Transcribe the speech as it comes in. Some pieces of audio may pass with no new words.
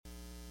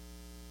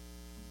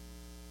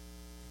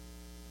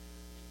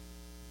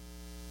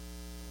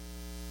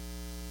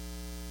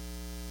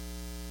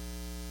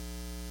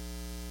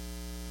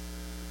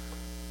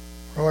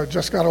Well, I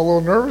just got a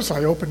little nervous.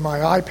 I opened my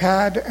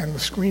iPad and the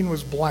screen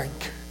was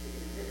blank.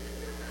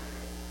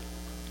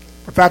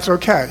 But that's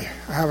okay.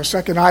 I have a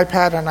second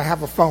iPad and I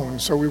have a phone,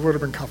 so we would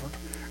have been covered.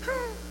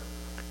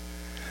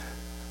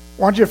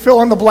 Why don't you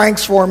fill in the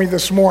blanks for me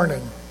this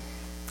morning?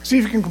 See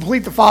if you can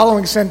complete the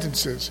following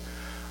sentences.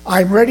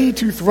 I'm ready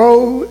to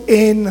throw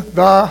in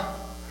the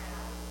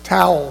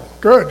towel.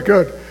 Good,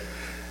 good.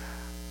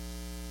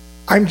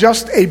 I'm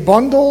just a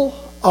bundle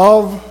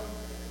of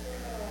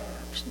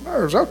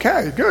nerves.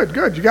 Okay, good,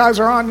 good. You guys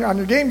are on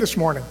your game this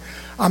morning.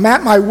 I'm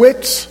at my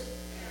wits'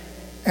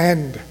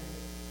 end.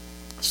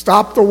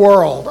 Stop the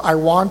world. I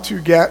want to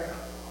get...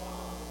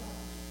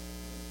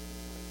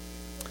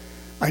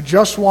 I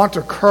just want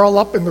to curl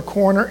up in the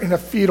corner in a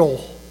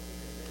fetal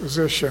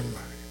position.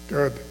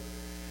 Good.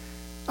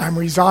 I'm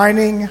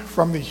resigning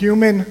from the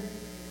human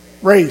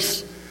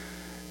race.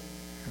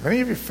 Have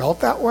any of you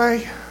felt that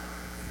way?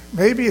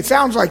 Maybe. It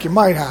sounds like you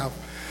might have.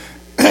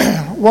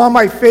 One of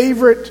my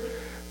favorite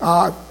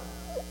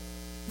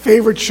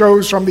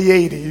shows from the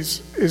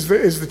 80s is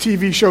the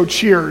TV show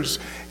Cheers.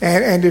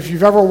 And if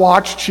you've ever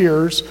watched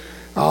Cheers,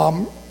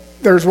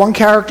 there's one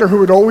character who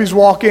would always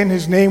walk in.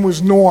 His name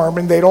was Norm,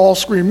 and they'd all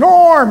scream,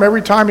 "Norm!"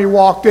 every time he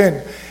walked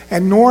in.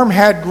 And Norm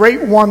had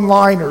great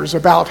one-liners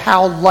about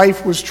how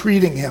life was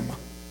treating him.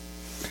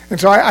 And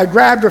so I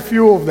grabbed a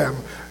few of them.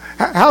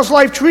 How's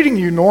life treating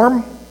you,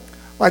 Norm?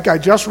 Like I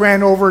just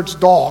ran over its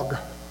dog.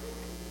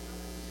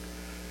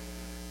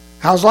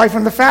 How's life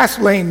in the fast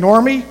lane,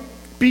 Normie?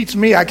 Beats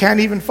me. I can't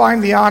even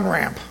find the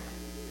on-ramp.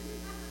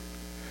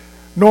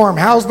 Norm,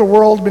 how's the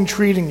world been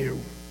treating you?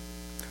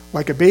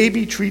 Like a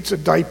baby treats a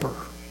diaper.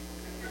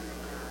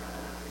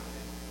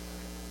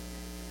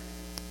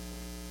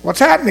 What's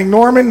happening,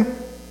 Norman?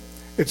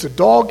 It's a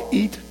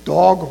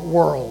dog-eat-dog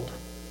world,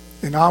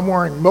 and I'm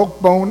wearing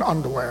milk-bone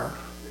underwear.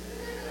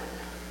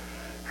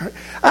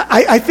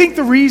 I think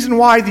the reason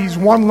why these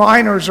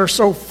one-liners are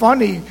so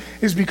funny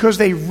is because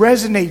they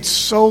resonate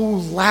so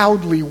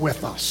loudly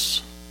with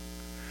us.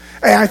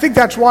 And I think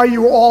that's why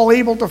you were all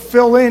able to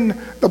fill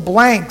in the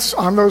blanks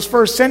on those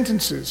first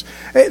sentences.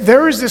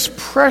 There is this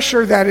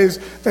pressure that is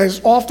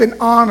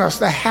often on us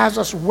that has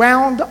us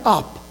wound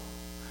up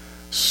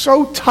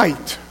so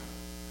tight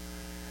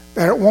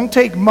that it won't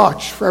take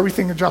much for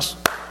everything to just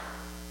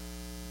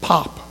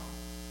pop,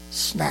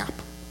 snap.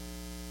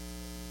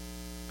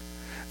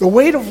 The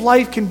weight of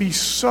life can be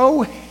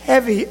so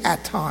heavy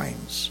at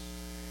times.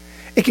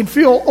 It can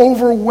feel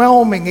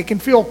overwhelming. It can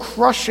feel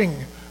crushing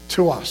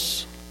to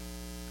us.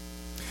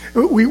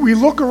 We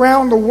look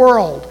around the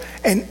world,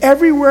 and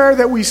everywhere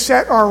that we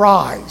set our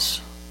eyes,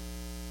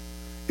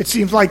 it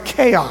seems like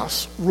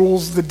chaos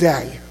rules the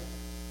day.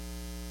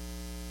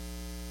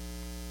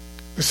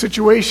 The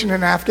situation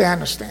in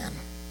Afghanistan.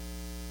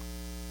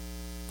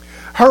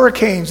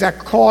 Hurricanes that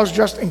cause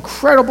just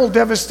incredible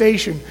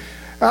devastation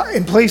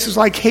in places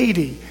like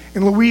Haiti,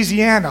 in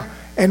Louisiana,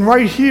 and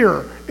right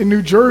here in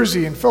New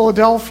Jersey and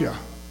Philadelphia.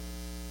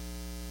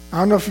 I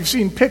don't know if you've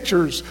seen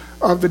pictures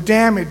of the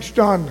damage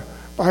done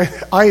by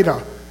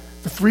Ida,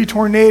 the 3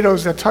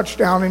 tornadoes that touched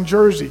down in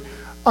Jersey,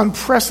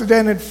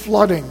 unprecedented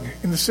flooding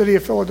in the city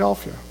of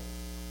Philadelphia.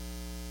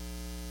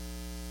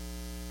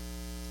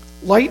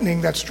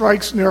 Lightning that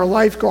strikes near a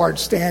lifeguard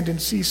stand in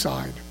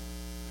Seaside,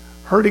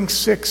 hurting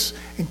 6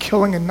 and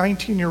killing a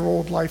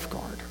 19-year-old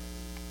lifeguard.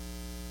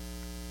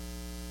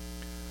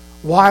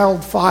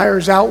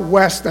 Wildfires out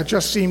west that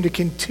just seem to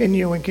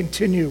continue and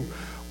continue,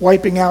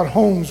 wiping out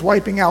homes,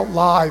 wiping out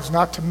lives,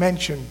 not to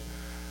mention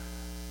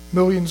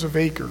millions of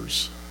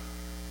acres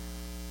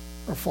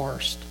of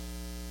forest.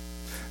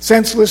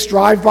 Senseless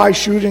drive-by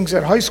shootings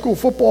at high school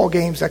football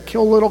games that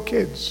kill little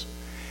kids.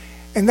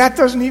 And that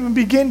doesn't even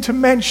begin to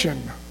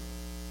mention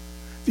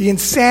the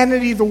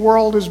insanity the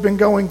world has been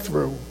going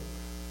through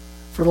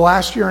for the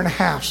last year and a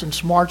half,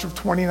 since March of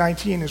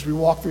 2019, as we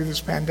walk through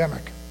this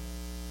pandemic.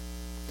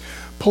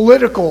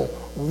 Political,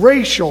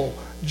 racial,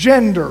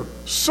 gender,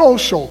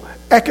 social,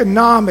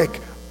 economic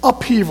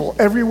upheaval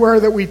everywhere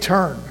that we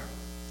turn.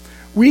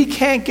 We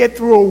can't get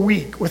through a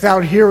week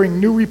without hearing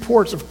new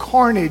reports of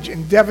carnage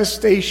and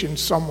devastation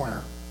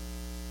somewhere,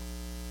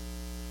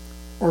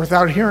 or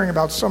without hearing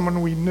about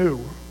someone we knew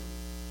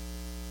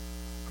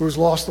who has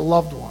lost a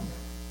loved one,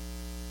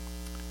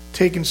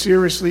 taken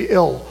seriously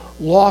ill,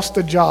 lost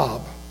a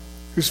job,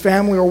 whose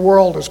family or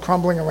world is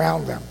crumbling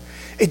around them.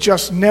 It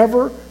just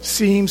never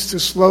seems to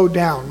slow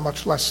down,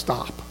 much less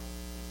stop.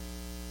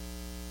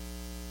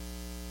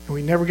 And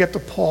we never get to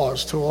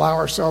pause to allow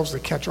ourselves to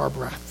catch our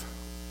breath.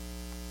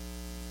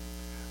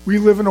 We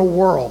live in a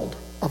world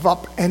of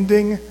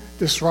upending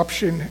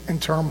disruption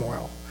and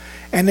turmoil.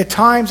 And at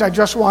times I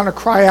just want to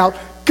cry out,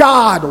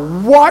 God,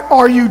 what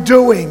are you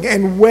doing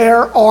and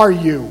where are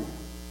you?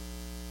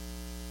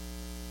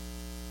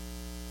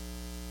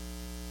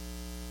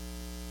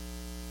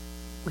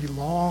 We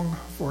long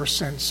for a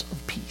sense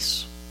of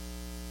peace.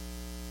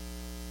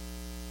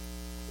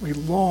 We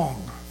long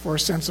for a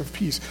sense of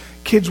peace.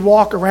 Kids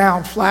walk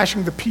around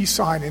flashing the peace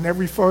sign in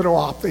every photo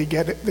op they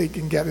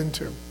can get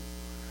into,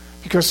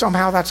 because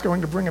somehow that's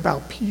going to bring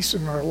about peace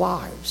in their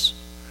lives.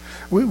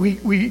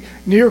 We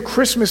near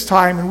Christmas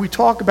time and we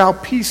talk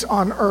about peace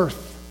on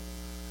earth.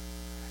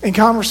 In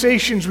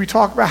conversations, we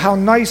talk about how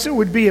nice it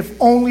would be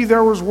if only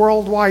there was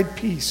worldwide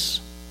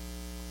peace.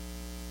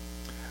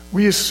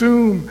 We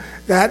assume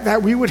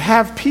that we would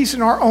have peace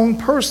in our own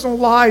personal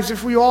lives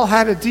if we all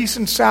had a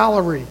decent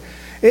salary,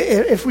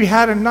 if we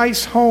had a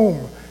nice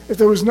home, if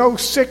there was no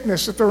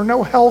sickness, if there were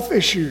no health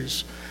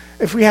issues,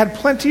 if we had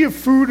plenty of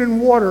food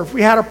and water, if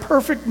we had a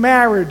perfect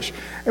marriage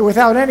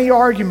without any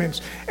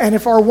arguments, and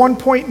if our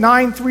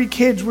 1.93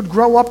 kids would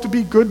grow up to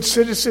be good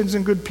citizens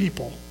and good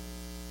people.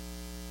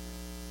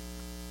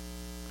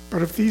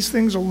 But if these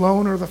things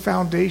alone are the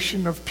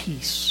foundation of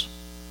peace,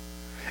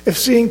 if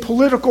seeing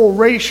political,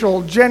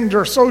 racial,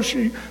 gender,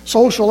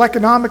 social,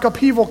 economic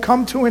upheaval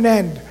come to an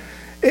end,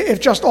 if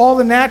just all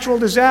the natural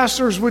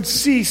disasters would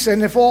cease,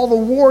 and if all the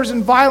wars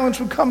and violence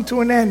would come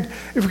to an end,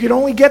 if we could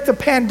only get the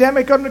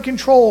pandemic under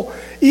control,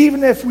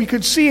 even if we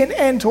could see an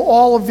end to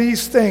all of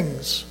these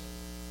things,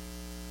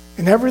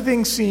 and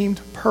everything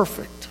seemed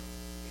perfect,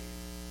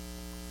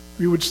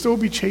 we would still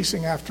be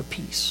chasing after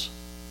peace.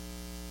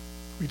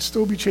 We'd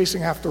still be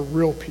chasing after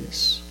real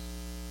peace.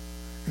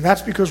 And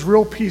that's because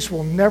real peace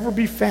will never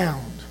be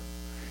found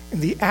in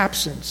the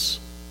absence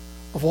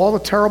of all the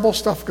terrible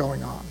stuff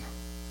going on.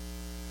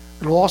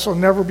 It will also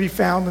never be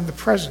found in the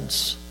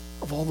presence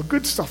of all the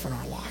good stuff in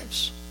our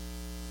lives.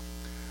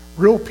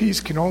 Real peace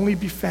can only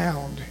be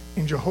found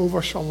in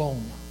Jehovah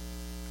Shalom.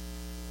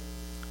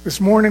 This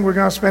morning we're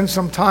going to spend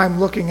some time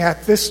looking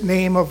at this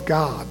name of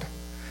God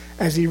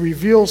as he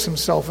reveals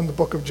himself in the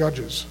book of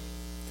Judges.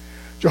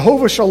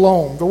 Jehovah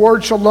Shalom. The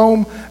word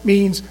shalom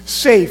means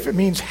safe. It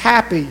means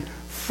happy,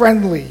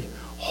 friendly,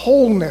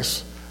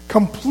 wholeness,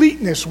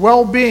 completeness,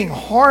 well-being,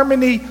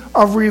 harmony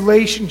of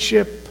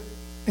relationship,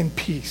 and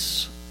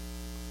peace.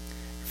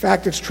 In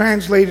fact, it's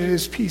translated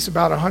as peace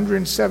about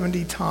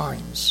 170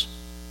 times.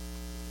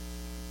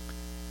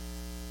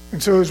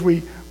 And so as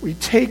we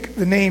take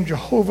the name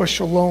Jehovah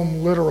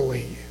Shalom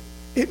literally,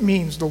 it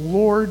means the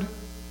Lord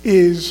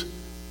is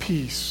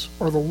peace,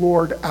 or the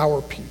Lord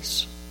our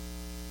peace.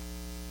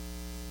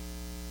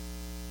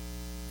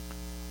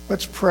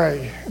 Let's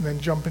pray and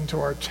then jump into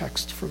our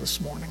text for this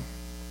morning.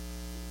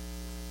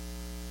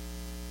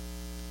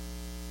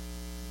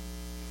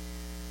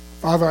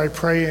 Father, I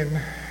pray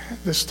in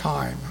this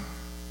time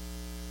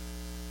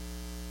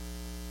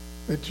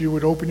that you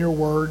would open your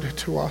word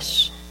to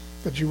us,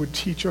 that you would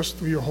teach us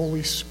through your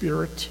Holy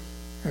Spirit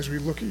as we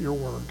look at your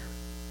word.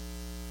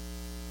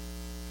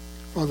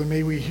 Father,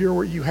 may we hear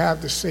what you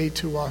have to say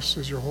to us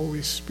as your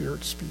Holy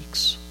Spirit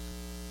speaks.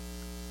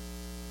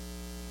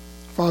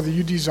 Father,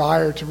 you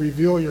desire to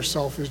reveal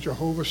yourself as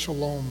Jehovah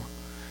Shalom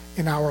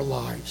in our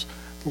lives,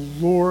 the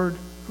Lord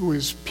who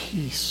is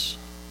peace.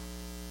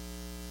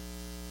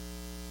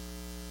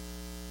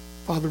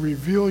 Father,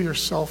 reveal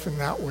yourself in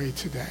that way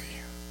today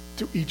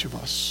to each of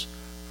us.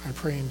 I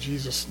pray in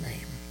Jesus'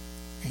 name.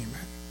 Amen.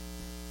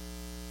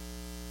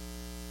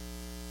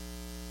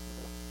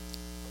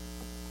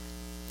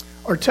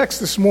 Our text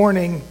this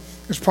morning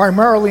is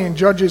primarily in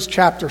Judges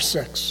chapter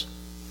 6.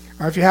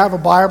 Now, if you have a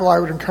Bible, I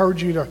would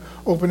encourage you to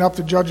open up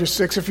to Judges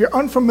 6. If you're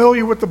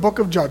unfamiliar with the book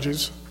of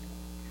Judges,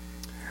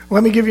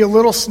 let me give you a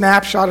little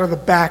snapshot of the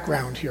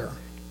background here.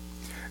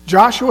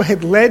 Joshua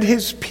had led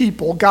his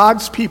people,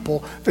 God's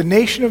people, the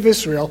nation of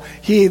Israel.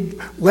 He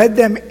had led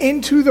them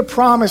into the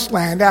promised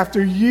land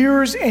after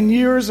years and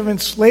years of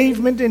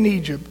enslavement in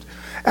Egypt,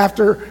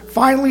 after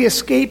finally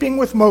escaping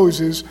with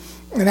Moses,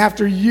 and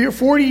after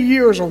 40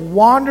 years of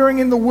wandering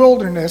in the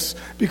wilderness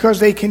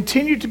because they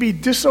continued to be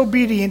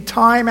disobedient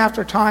time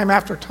after time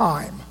after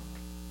time.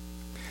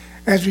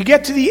 As we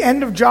get to the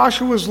end of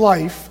Joshua's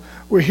life,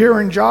 we're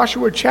here in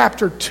Joshua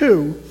chapter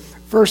 2,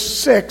 verse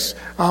 6.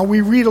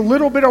 We read a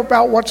little bit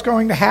about what's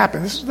going to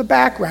happen. This is the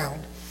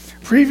background.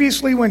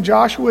 Previously, when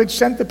Joshua had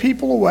sent the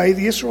people away,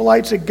 the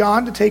Israelites had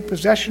gone to take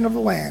possession of the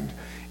land,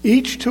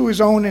 each to his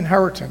own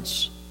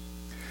inheritance.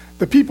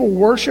 The people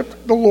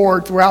worshiped the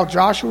Lord throughout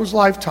Joshua's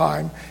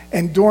lifetime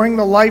and during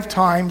the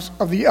lifetimes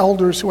of the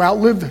elders who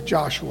outlived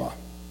Joshua.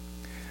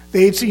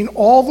 They had seen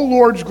all the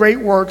Lord's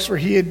great works for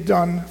he had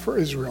done for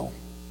Israel.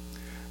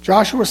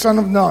 Joshua, son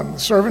of Nun, the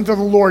servant of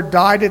the Lord,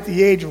 died at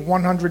the age of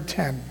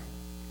 110.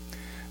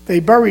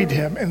 They buried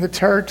him in the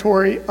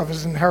territory of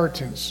his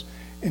inheritance,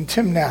 in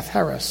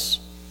Timnath-Heres,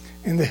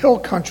 in the hill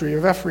country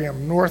of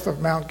Ephraim, north of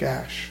Mount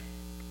Gash.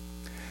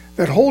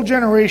 That whole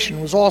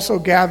generation was also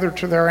gathered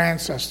to their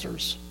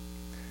ancestors.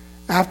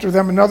 After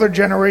them, another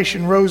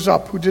generation rose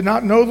up who did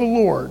not know the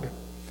Lord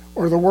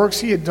or the works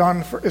he had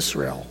done for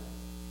Israel.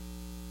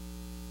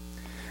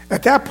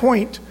 At that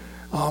point,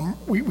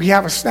 we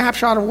have a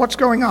snapshot of what's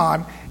going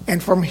on.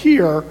 And from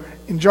here,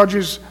 in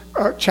Judges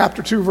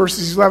chapter 2,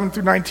 verses 11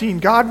 through 19,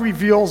 God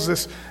reveals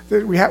this,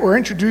 that we're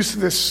introduced to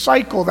this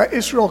cycle that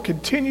Israel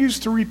continues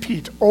to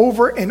repeat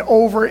over and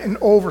over and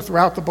over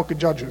throughout the book of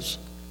Judges.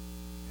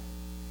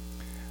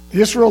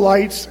 The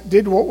Israelites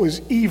did what was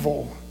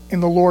evil in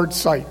the Lord's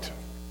sight.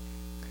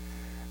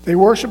 They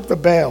worshiped the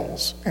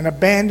Baals and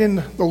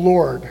abandoned the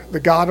Lord, the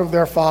God of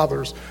their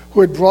fathers,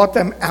 who had brought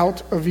them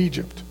out of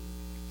Egypt.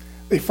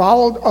 They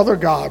followed other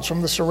gods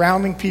from the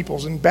surrounding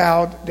peoples and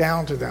bowed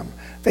down to them.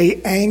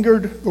 They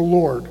angered the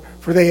Lord,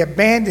 for they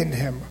abandoned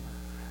him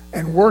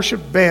and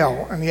worshipped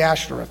Baal and the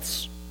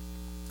Ashtoreths.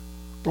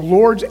 The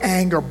Lord's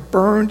anger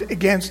burned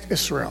against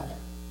Israel,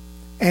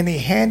 and he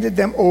handed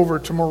them over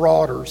to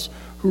marauders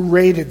who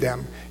raided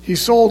them. He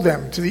sold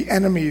them to the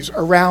enemies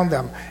around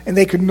them, and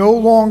they could no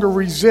longer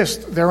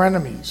resist their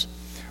enemies.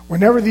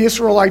 Whenever the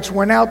Israelites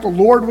went out, the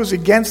Lord was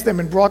against them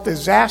and brought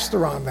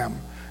disaster on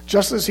them,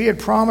 just as he had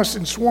promised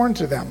and sworn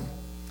to them.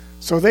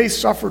 So they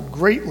suffered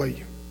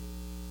greatly.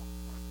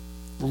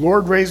 The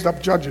Lord raised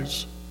up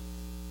judges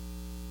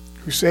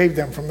who saved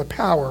them from the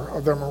power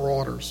of their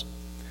marauders.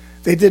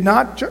 They did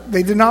not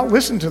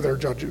listen to their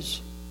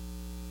judges.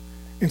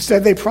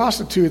 Instead, they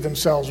prostituted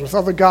themselves with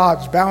other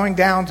gods, bowing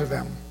down to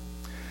them.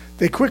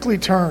 They quickly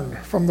turned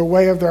from the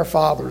way of their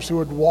fathers, who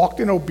had walked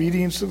in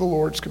obedience to the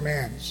Lord's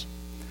commands.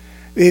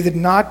 They did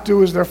not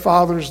do as their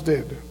fathers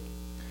did.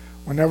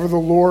 Whenever the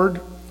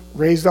Lord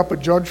raised up a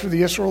judge for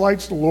the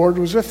Israelites, the Lord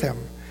was with him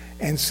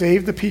and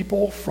saved the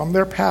people from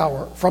the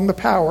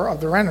power of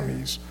their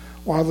enemies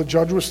while the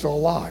judge was still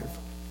alive.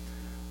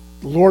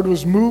 The Lord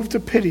was moved to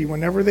pity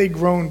whenever they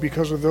groaned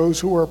because of those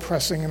who were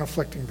oppressing and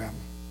afflicting them.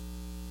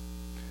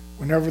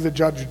 Whenever the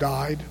judge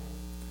died,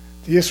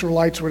 the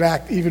Israelites would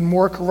act even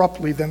more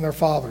corruptly than their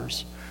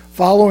fathers,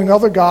 following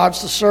other gods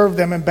to serve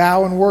them and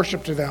bow and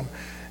worship to them.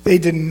 They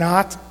did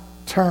not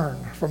turn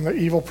from their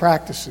evil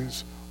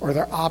practices or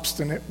their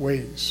obstinate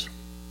ways.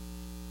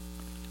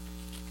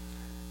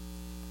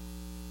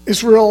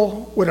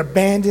 Israel would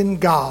abandon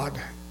God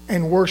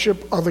and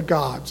worship other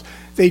gods.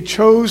 They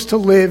chose to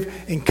live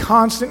in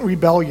constant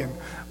rebellion.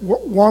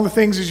 One of the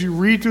things as you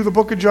read through the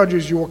book of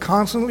Judges, you will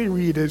constantly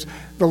read is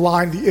the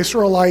line, the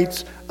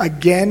Israelites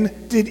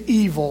again did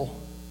evil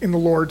in the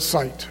Lord's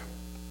sight.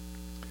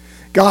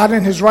 God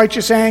in his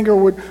righteous anger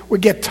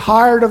would get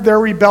tired of their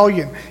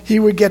rebellion. He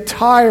would get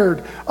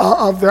tired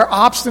of their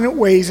obstinate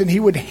ways, and he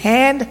would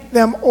hand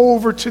them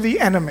over to the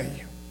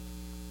enemy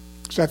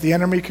so that the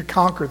enemy could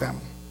conquer them.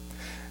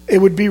 It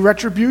would be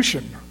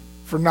retribution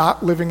for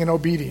not living in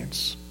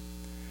obedience.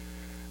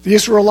 The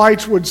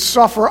Israelites would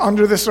suffer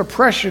under this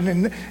oppression,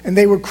 and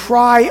they would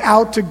cry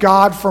out to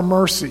God for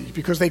mercy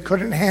because they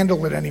couldn't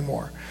handle it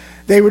anymore.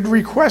 They would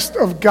request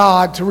of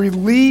God to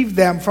relieve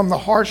them from the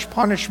harsh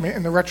punishment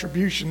and the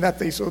retribution that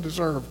they so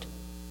deserved.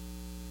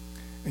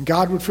 And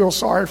God would feel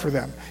sorry for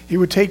them. He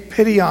would take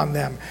pity on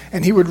them,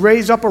 and he would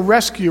raise up a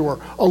rescuer,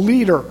 a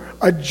leader,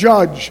 a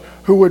judge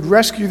who would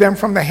rescue them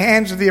from the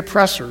hands of the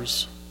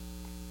oppressors.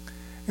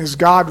 As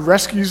God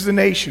rescues the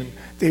nation,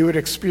 they would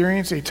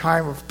experience a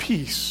time of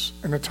peace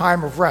and a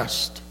time of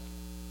rest.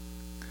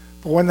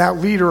 But when that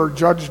leader or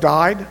judge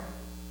died,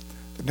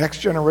 the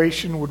next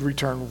generation would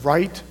return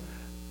right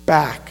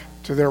back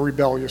to their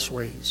rebellious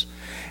ways.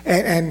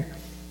 And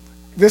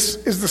this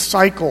is the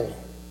cycle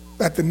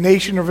that the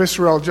nation of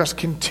Israel just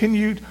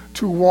continued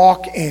to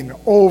walk in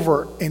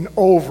over and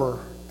over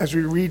as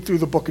we read through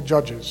the book of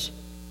Judges.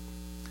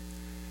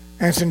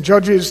 And it's in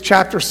Judges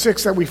chapter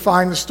 6 that we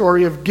find the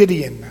story of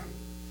Gideon,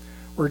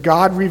 where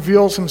God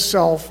reveals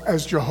himself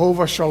as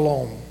Jehovah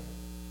Shalom.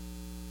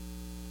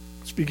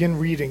 Let's begin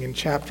reading in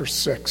chapter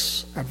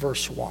 6 at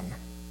verse 1.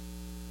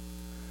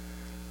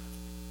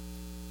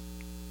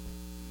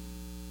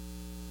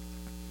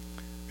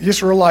 The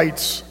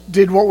Israelites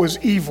did what was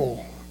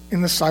evil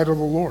in the sight of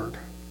the Lord.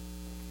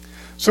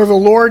 So the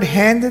Lord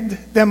handed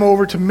them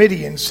over to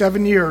Midian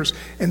 7 years,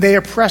 and they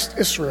oppressed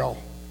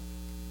Israel.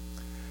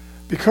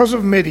 Because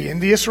of Midian,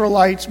 the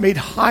Israelites made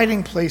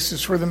hiding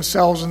places for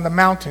themselves in the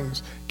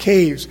mountains,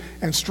 caves,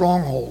 and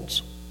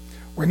strongholds.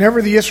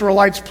 Whenever the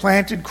Israelites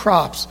planted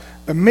crops,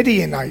 the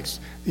Midianites,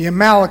 the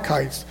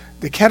Amalekites,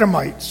 the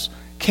Kedemites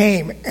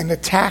came and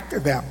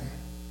attacked them.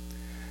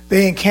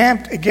 They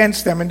encamped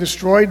against them and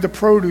destroyed the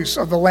produce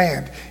of the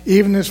land,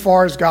 even as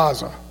far as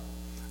Gaza.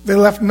 They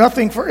left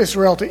nothing for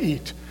Israel to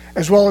eat,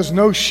 as well as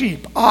no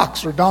sheep,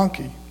 ox, or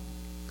donkey.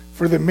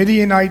 For the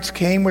Midianites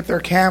came with their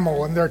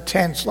camel and their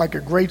tents like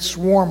a great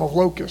swarm of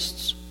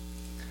locusts.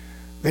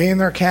 They and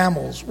their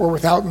camels were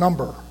without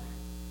number,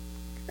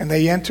 and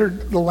they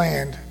entered the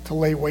land to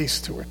lay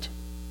waste to it.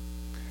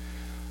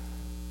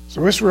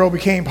 So Israel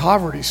became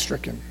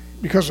poverty-stricken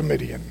because of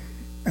Midian,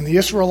 and the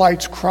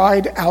Israelites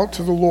cried out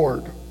to the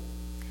Lord.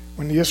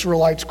 When the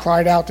Israelites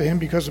cried out to him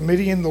because of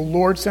Midian, the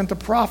Lord sent a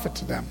prophet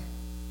to them.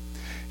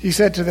 He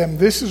said to them,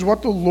 "This is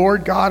what the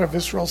Lord God of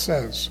Israel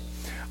says.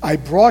 I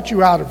brought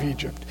you out of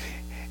Egypt,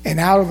 and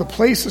out of the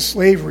place of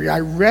slavery I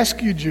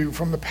rescued you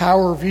from the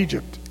power of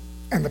Egypt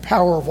and the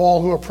power of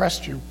all who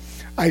oppressed you.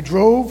 I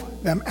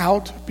drove them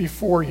out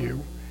before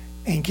you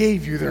and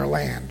gave you their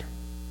land.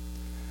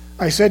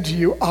 I said to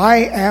you, I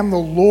am the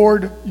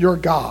Lord your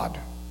God.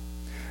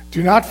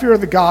 Do not fear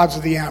the gods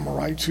of the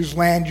Amorites, whose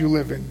land you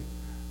live in,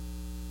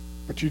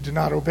 but you did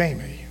not obey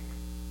me."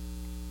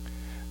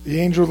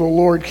 The angel of the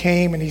Lord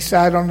came, and he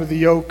sat under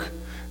the oak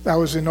that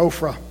was in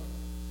Ophrah,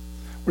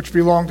 which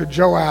belonged to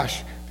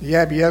Joash the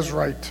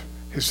Abiezrite.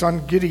 His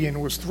son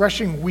Gideon was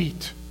threshing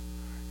wheat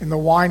in the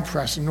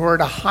winepress in order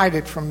to hide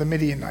it from the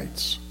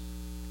Midianites.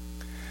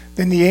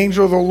 Then the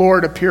angel of the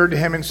Lord appeared to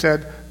him and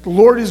said, "The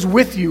Lord is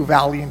with you,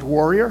 valiant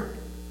warrior."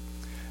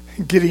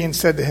 And Gideon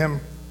said to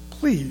him,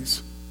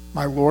 "Please,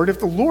 my Lord, if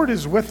the Lord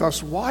is with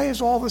us, why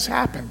has all this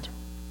happened?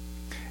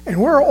 And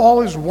where are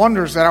all his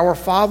wonders that our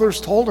fathers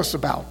told us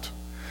about?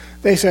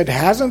 They said,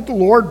 'Hasn't the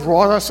Lord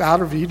brought us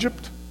out of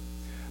Egypt?'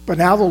 But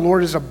now the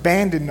Lord has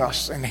abandoned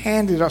us and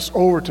handed us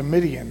over to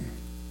Midian."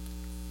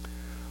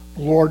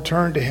 The Lord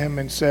turned to him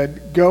and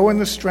said, "Go in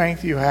the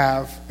strength you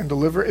have and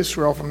deliver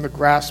Israel from the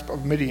grasp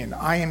of Midian.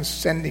 I am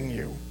sending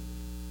you."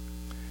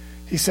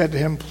 He said to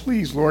him,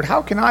 "Please, Lord,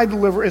 how can I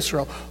deliver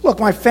Israel? Look,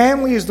 my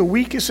family is the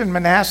weakest in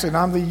Manasseh, and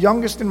I'm the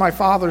youngest in my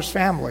father's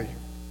family."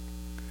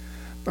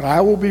 "But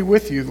I will be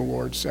with you," the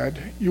Lord said.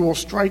 "You will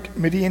strike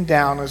Midian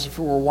down as if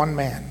it were one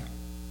man."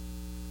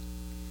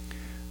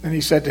 Then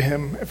he said to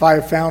him, "If I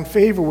have found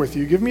favor with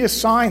you, give me a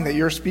sign that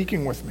you're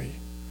speaking with me.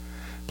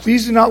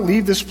 Please do not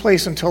leave this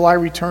place until I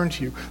return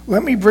to you.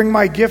 Let me bring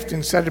my gift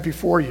and set it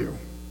before you."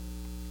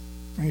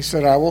 And he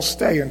said, "I will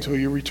stay until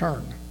you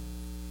return."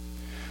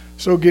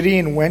 So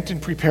Gideon went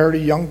and prepared a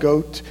young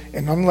goat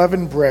and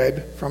unleavened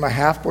bread from a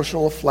half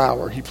bushel of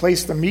flour. He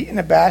placed the meat in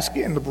a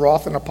basket and the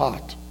broth in a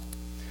pot.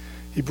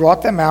 He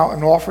brought them out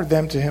and offered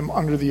them to him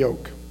under the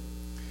oak.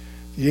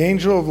 The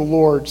angel of the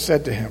Lord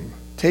said to him,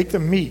 "Take the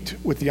meat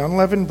with the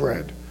unleavened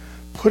bread,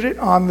 put it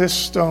on this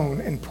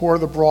stone, and pour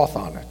the broth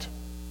on it."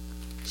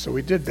 So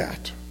he did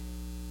that.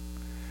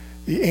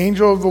 The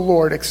angel of the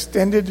Lord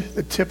extended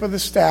the tip of the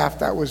staff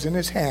that was in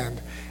his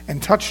hand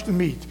and touched the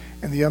meat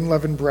and the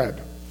unleavened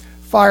bread.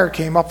 Fire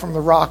came up from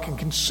the rock and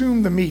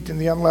consumed the meat and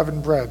the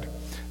unleavened bread.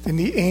 Then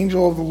the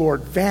angel of the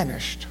Lord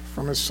vanished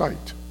from his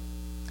sight.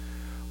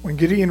 When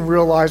Gideon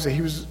realized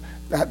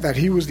that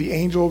he was the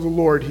angel of the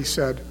Lord, he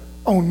said,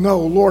 "Oh no,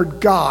 Lord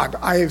God,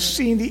 I have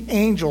seen the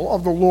angel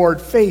of the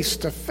Lord face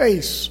to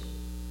face."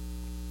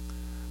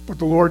 But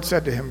the Lord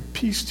said to him,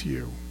 "Peace to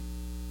you.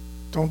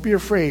 Don't be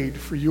afraid,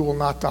 for you will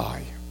not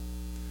die."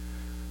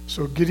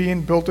 So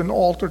Gideon built an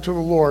altar to the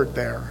Lord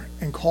there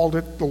and called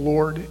it, "The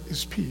Lord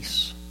is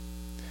Peace."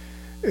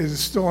 It is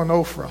still an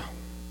Ophrah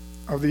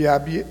of the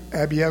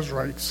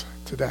Abiezrites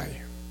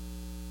today.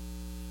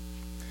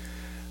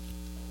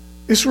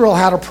 Israel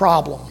had a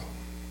problem.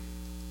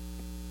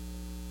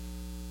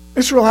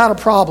 Israel had a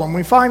problem.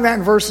 We find that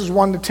in verses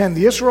 1 to 10.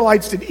 The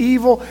Israelites did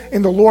evil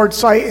in the Lord's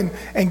sight,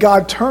 and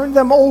God turned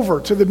them over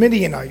to the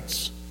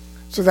Midianites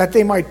so that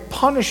they might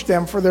punish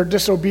them for their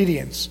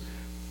disobedience.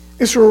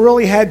 Israel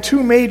really had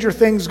two major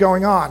things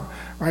going on,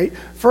 right?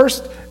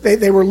 First,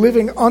 they were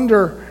living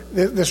under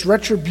this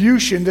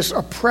retribution, this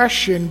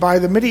oppression by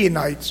the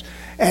Midianites.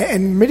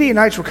 And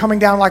Midianites were coming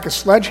down like a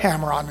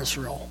sledgehammer on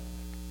Israel.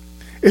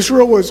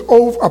 Israel was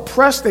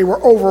oppressed. They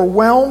were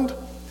overwhelmed,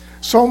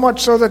 so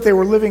much so that they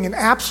were living in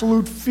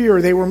absolute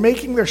fear. They were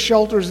making their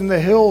shelters in the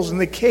hills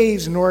and the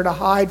caves in order to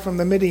hide from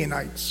the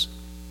Midianites.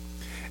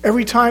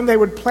 Every time they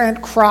would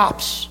plant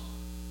crops,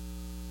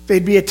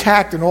 they'd be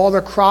attacked and all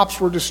their crops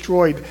were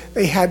destroyed.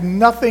 They had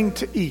nothing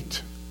to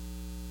eat.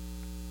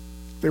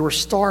 They were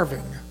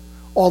starving.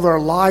 All their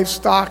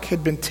livestock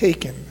had been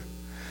taken.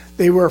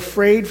 They were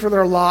afraid for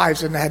their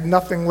lives and had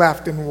nothing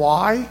left. And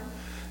why?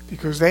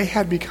 Because they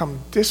had become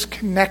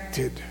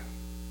disconnected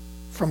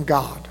from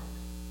God.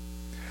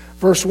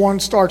 Verse 1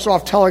 starts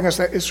off telling us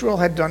that Israel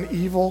had done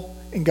evil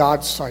in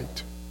God's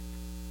sight.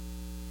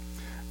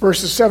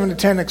 Verses 7 to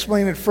 10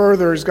 explain it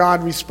further as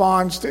God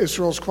responds to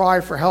Israel's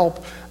cry for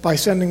help by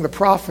sending the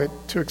prophet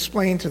to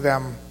explain to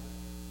them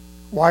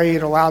why he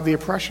had allowed the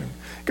oppression.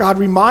 God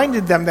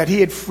reminded them that he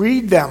had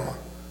freed them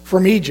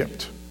from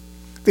Egypt.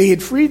 They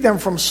had freed them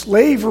from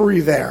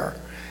slavery there,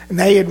 and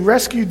they had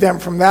rescued them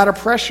from that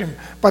oppression,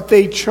 but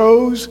they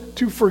chose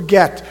to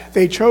forget.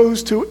 They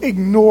chose to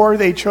ignore.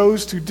 They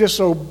chose to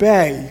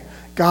disobey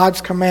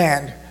God's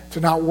command to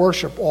not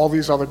worship all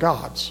these other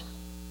gods.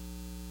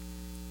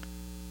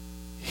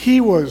 He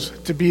was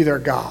to be their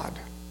God,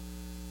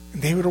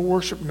 and they were to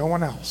worship no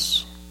one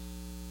else.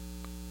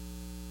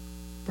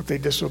 But they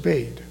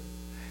disobeyed,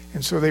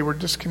 and so they were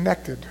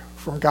disconnected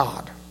from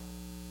God.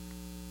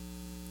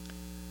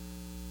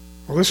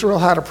 Well, Israel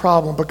had a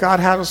problem, but God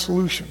had a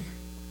solution.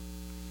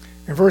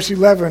 In verse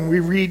 11, we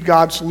read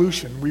God's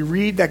solution. We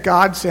read that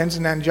God sends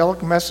an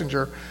angelic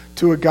messenger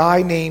to a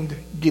guy named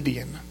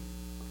Gideon.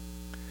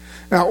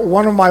 Now,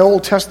 one of my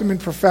Old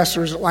Testament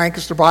professors at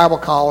Lancaster Bible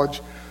College,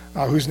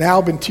 who's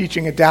now been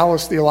teaching at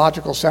Dallas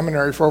Theological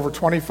Seminary for over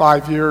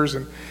 25 years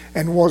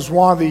and was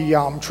one of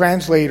the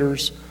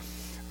translators,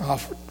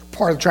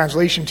 part of the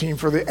translation team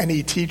for the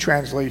NET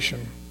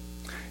translation,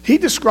 he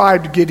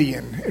described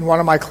Gideon in one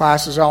of my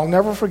classes. I'll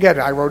never forget it.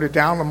 I wrote it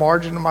down on the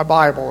margin of my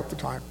Bible at the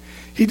time.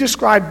 He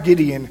described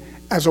Gideon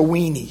as a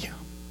weenie,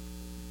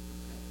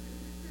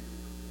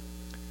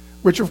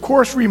 which of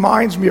course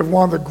reminds me of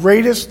one of the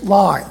greatest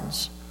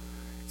lines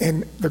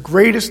in the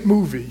greatest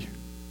movie,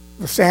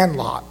 The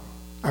Sandlot,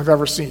 I've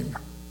ever seen.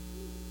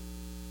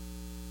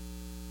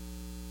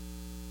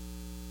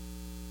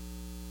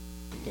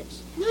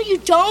 No, you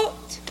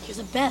don't. You're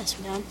the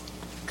best, man.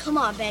 Come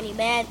on, Benny,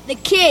 man. The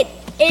kid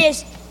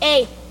is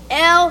a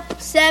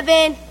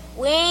L7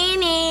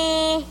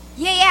 weenie.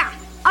 Yeah.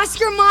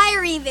 Oscar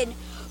Mayer even.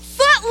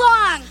 Foot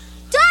long.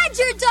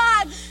 Dodger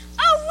dog.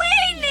 A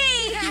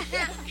weenie.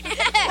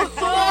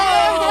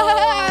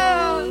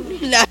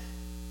 No.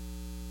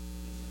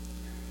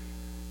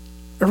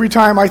 Every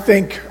time I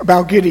think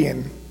about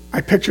Gideon,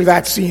 I picture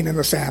that scene in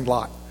The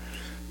Sandlot.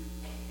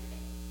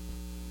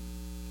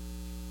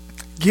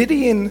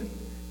 Gideon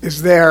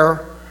is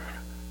there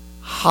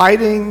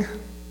hiding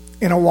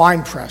in a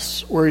wine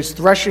press where he's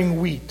threshing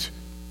wheat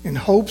in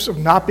hopes of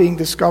not being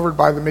discovered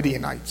by the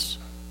Midianites.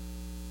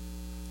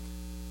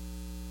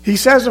 He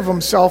says of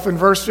himself in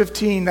verse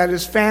 15 that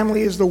his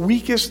family is the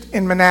weakest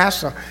in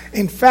Manasseh.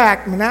 In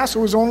fact, Manasseh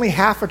was only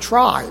half a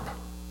tribe.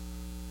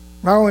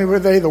 Not only were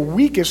they the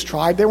weakest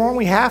tribe, they were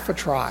only half a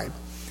tribe.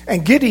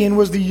 And Gideon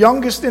was the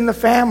youngest in the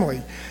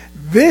family.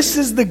 This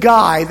is the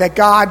guy that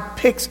God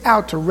picks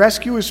out to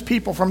rescue his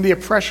people from the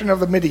oppression of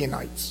the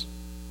Midianites.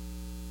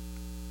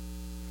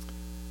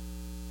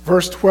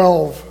 Verse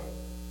 12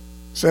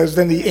 says,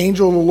 Then the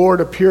angel of the Lord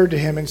appeared to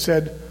him and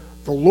said,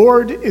 The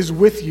Lord is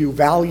with you,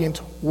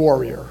 valiant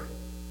warrior.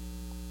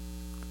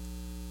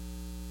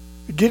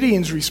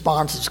 Gideon's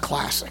response is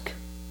classic.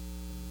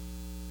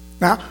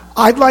 Now,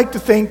 I'd like to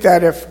think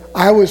that if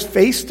I was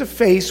face to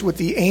face with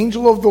the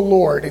angel of the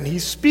Lord and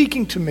he's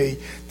speaking to me,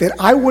 that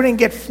I wouldn't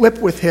get flip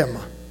with him.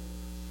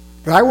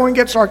 That I wouldn't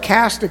get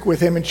sarcastic with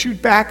him and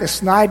shoot back a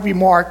snide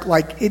remark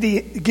like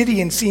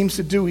Gideon seems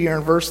to do here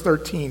in verse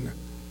 13.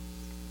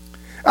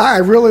 I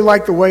really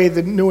like the way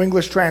the New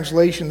English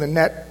translation, the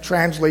Net,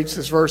 translates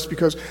this verse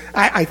because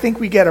I think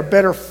we get a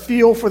better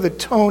feel for the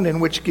tone in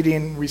which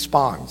Gideon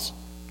responds.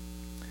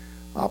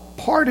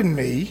 Pardon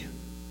me,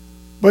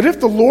 but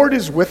if the Lord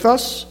is with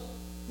us,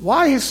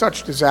 why has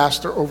such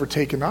disaster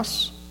overtaken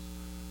us?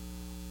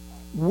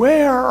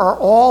 Where are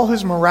all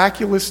his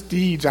miraculous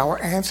deeds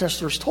our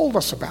ancestors told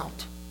us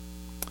about?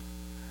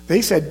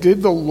 They said,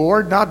 Did the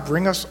Lord not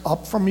bring us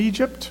up from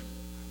Egypt?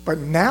 But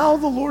now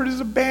the Lord has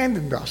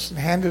abandoned us and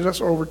handed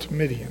us over to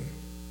Midian.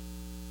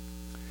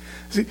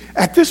 See,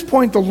 at this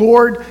point, the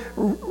Lord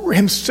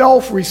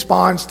himself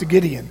responds to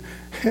Gideon.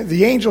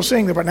 The angel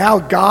saying that, but now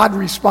God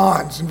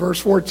responds in verse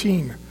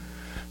 14.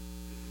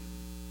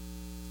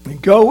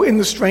 Go in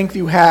the strength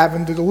you have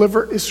and to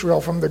deliver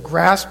Israel from the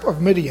grasp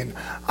of Midian.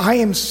 I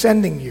am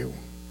sending you.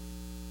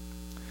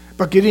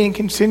 But Gideon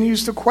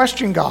continues to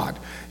question God.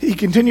 He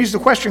continues to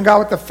question God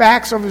with the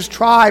facts of his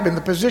tribe and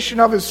the position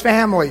of his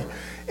family,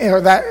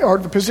 or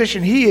the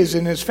position he is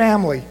in his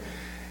family.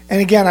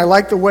 And again, I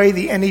like the way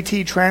the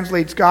NET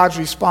translates God's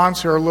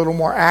response here a little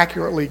more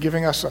accurately,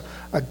 giving us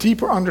a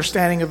deeper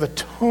understanding of the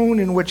tone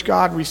in which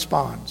God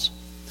responds.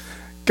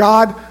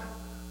 God,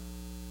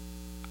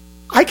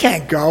 I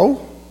can't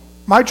go.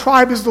 My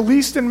tribe is the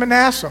least in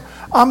Manasseh.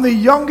 I'm the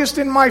youngest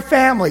in my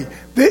family.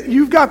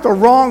 You've got the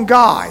wrong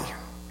guy.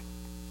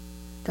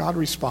 God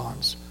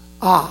responds,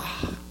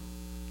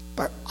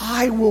 but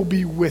I will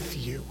be with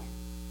you.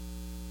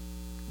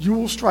 You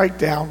will strike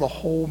down the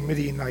whole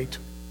Midianite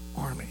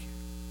army.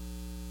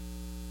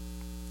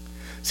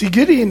 See,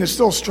 Gideon is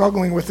still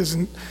struggling with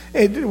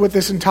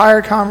this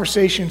entire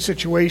conversation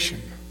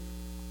situation.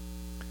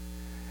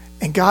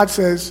 And God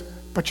says,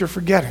 but you're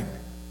forgetting.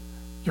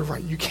 You're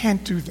right, you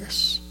can't do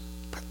this.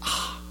 But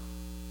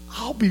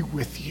I'll be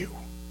with you.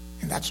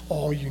 And that's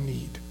all you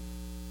need.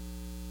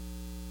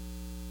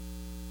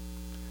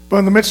 But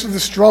in the midst of the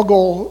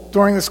struggle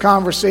during this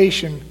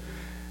conversation,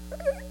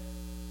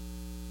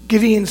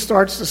 Gideon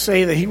starts to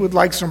say that he would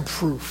like some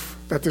proof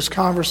that this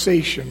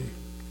conversation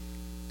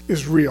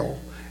is real.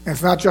 And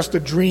it's not just a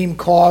dream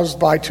caused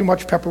by too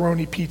much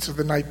pepperoni pizza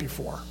the night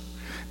before.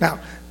 Now,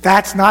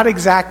 that's not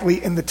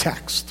exactly in the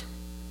text.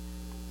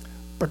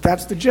 But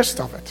that's the gist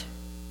of it.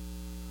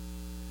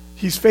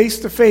 He's face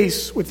to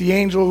face with the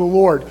angel of the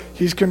Lord.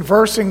 He's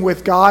conversing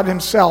with God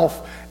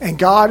himself. And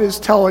God is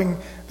telling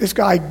this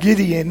guy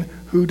Gideon,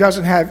 who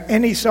doesn't have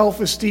any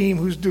self-esteem,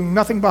 who's doing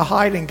nothing but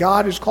hiding,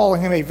 God is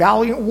calling him a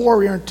valiant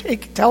warrior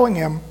and telling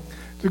him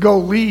to go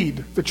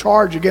lead the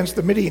charge against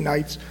the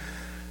Midianites.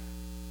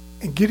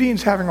 And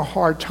Gideon's having a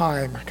hard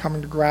time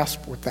coming to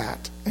grasp with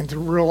that and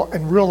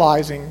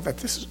realizing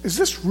that is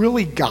this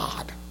really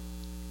God?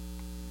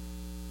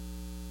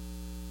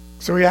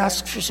 So he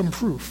asks for some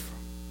proof.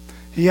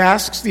 He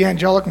asks the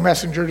angelic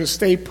messenger to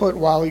stay put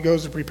while he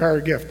goes to prepare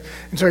a gift.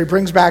 And so he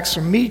brings back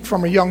some meat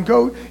from a young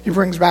goat, he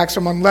brings back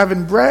some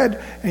unleavened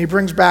bread, and he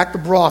brings back the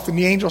broth. And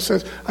the angel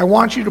says, I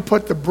want you to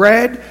put the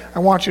bread, I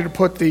want you to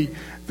put the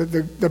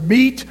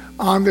meat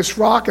on this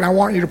rock, and I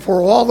want you to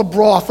pour all the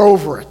broth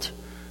over it.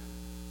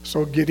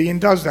 So Gideon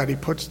does that. He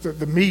puts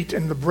the meat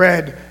and the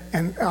bread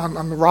and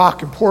on the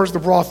rock and pours the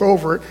broth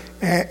over it.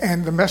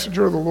 And the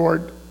messenger of the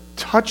Lord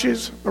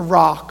touches the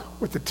rock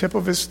with the tip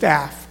of his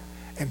staff,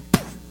 and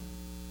poof,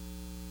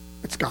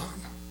 it's gone.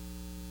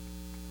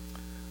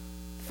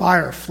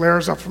 Fire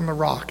flares up from the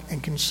rock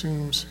and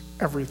consumes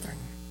everything.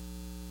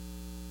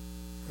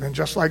 And then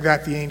just like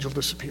that, the angel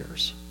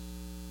disappears.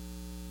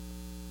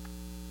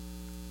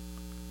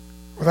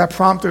 Well, that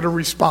prompted a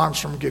response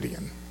from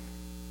Gideon.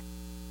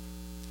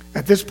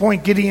 At this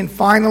point, Gideon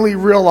finally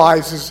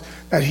realizes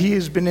that he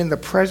has been in the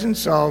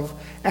presence of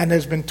and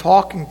has been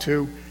talking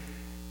to,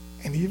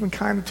 and even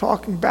kind of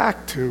talking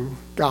back to,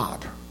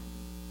 God.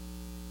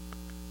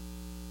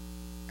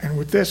 And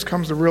with this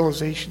comes the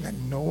realization that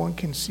no one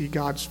can see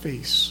God's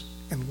face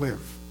and live.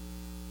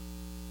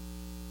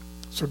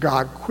 So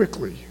God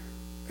quickly,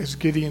 as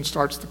Gideon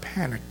starts to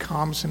panic,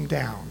 calms him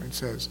down and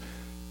says,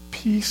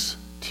 "Peace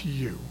to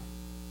you.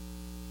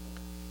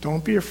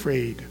 Don't be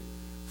afraid,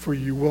 for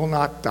you will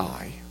not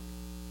die."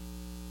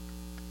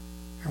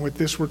 And with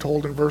this, we're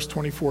told in verse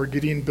 24,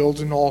 Gideon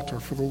builds an altar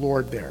for the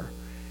Lord there,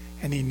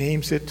 and he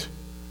names it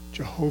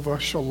Jehovah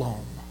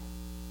Shalom.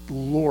 The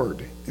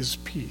Lord is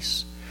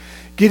peace.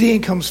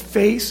 Gideon comes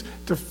face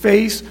to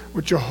face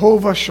with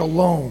Jehovah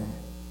Shalom,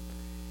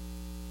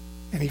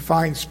 and he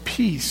finds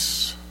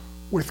peace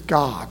with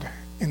God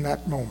in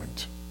that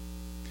moment.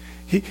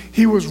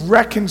 He was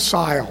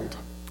reconciled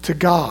to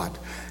God.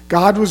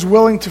 God was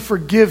willing to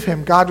forgive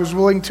him. God was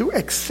willing to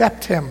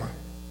accept him.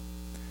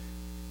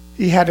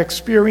 He had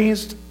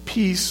experienced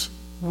peace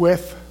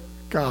with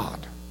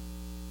God.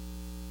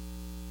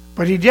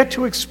 But he'd yet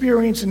to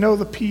experience and know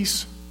the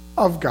peace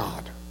of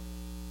God.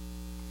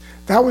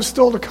 That was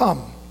still to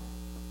come.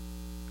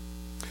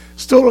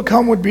 Still to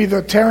come would be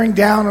the tearing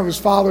down of his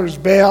father's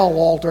Baal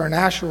altar and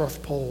Asherah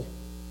pole.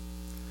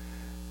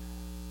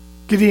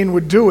 Gideon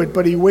would do it,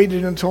 but he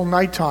waited until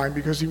nighttime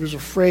because he was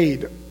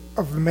afraid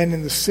of the men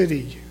in the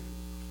city.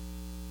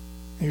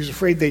 He was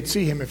afraid they'd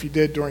see him if he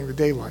did during the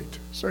daylight.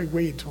 So he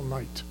waited till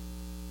night.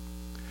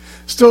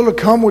 Still to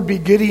come would be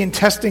Gideon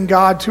testing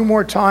God 2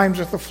 more times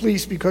with the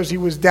fleece because he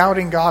was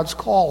doubting God's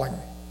calling.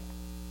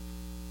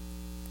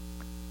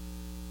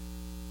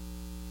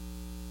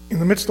 In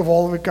the midst of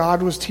all of it,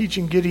 God was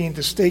teaching Gideon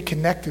to stay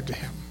connected to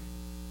him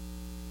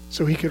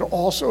so he could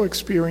also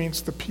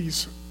experience the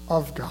peace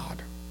of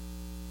God.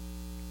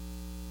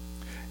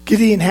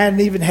 Gideon hadn't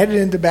even headed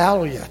into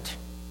battle yet.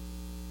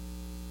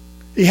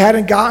 He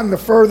hadn't gotten the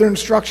further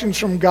instructions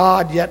from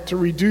God yet to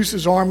reduce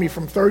his army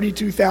from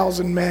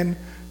 32,000 men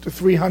to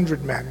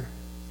 300 men.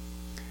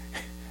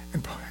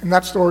 And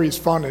that story is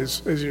fun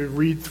as you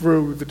read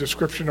through the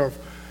description of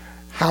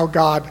how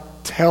God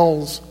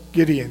tells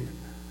Gideon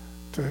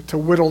to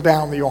whittle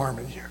down the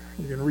army.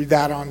 You can read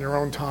that on your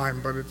own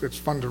time, but it's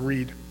fun to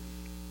read.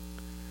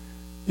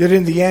 Yet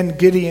in the end,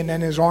 Gideon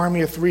and his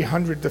army of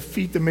 300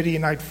 defeat the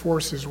Midianite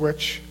forces,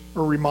 which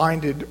were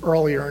reminded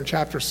earlier in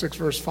chapter 6,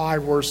 verse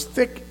 5, were as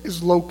thick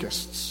as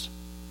locusts.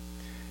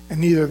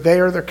 And neither they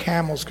or their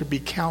camels could be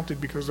counted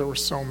because there were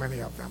so many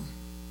of them.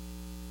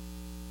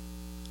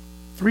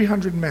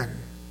 300 men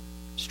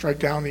strike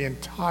down the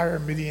entire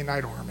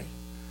Midianite army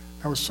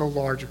that was so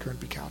large it couldn't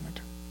be counted.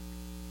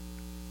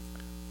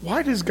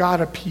 Why does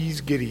God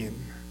appease Gideon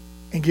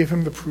and give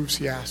him the proofs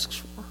he asks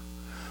for?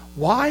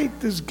 Why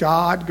does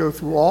God go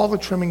through all the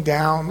trimming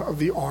down of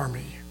the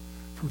army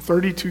from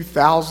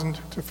 32,000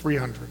 to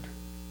 300?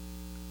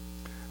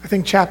 I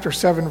think chapter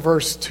 7,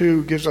 verse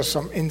 2 gives us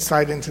some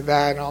insight into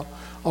that. And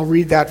I'll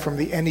read that from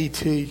the NET.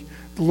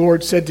 The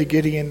Lord said to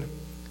Gideon,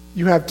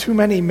 "You have too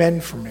many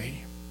men for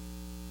me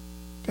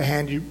to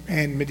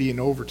hand Midian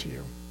over to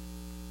you.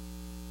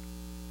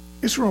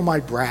 Israel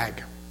might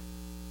brag.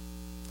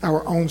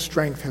 Our own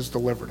strength has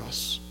delivered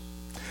us."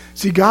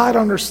 See, God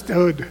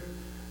understood,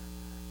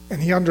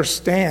 and he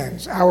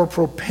understands our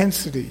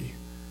propensity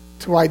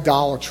to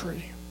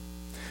idolatry.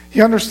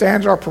 He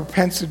understands our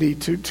propensity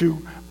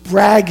to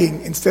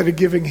bragging instead of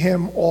giving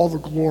him all the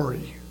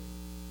glory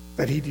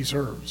that he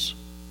deserves.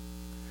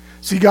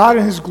 See, God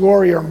and his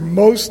glory are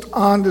most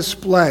on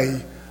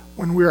display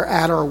when we are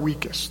at our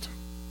weakest.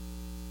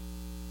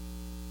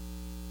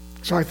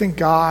 So I think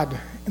God,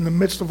 in the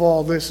midst of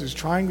all this, is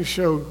trying to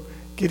show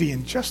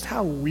Gideon just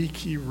how weak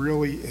he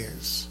really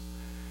is.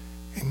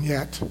 And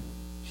yet,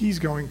 he's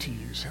going to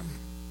use him.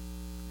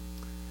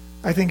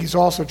 I think he's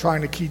also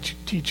trying to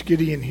teach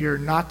Gideon here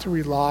not to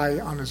rely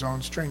on his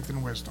own strength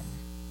and wisdom,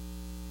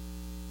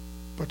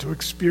 but to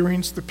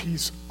experience the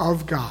peace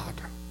of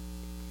God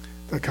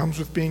that comes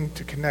with being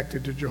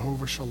connected to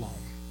Jehovah Shalom.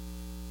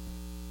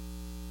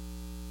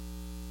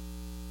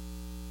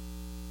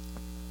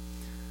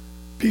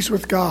 Peace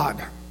with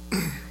God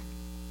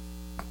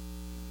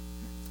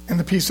and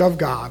the peace of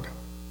God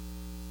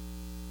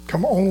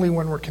come only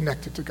when we're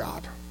connected to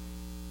God.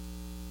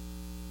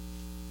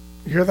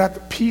 You hear that? The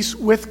peace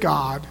with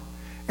God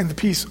and the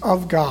peace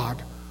of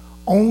God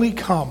only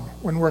come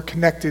when we're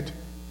connected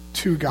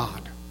to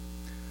God.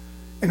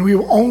 And we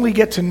will only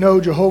get to know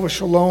Jehovah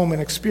Shalom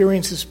and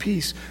experience his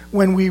peace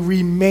when we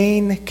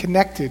remain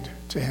connected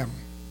to him.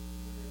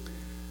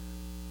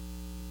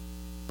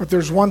 But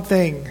there's one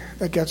thing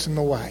that gets in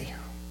the way.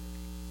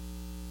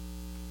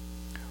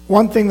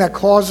 One thing that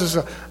causes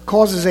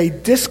a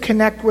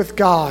disconnect with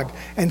God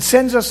and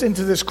sends us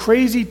into this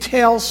crazy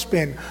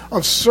tailspin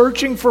of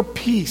searching for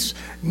peace,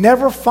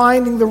 never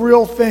finding the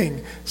real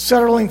thing,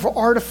 settling for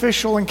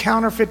artificial and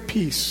counterfeit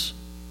peace,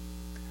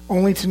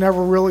 only to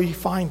never really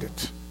find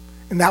it.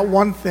 And that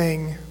one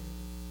thing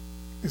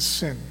is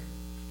sin.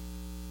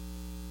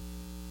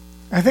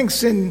 I think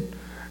sin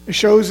It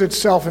shows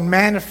itself and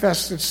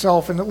manifests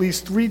itself in at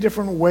least 3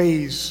 different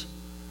ways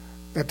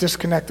that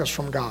disconnect us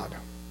from God.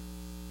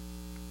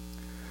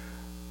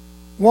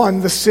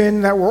 1, the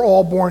sin that we're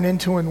all born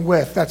into and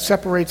with, that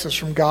separates us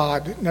from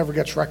God, never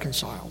gets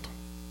reconciled.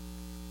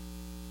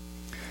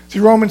 See,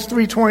 Romans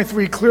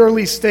 3:23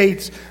 clearly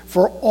states,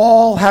 "For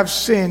all have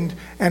sinned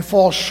and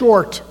fall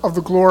short of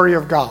the glory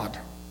of God."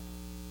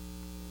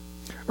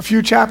 A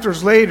few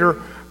chapters later,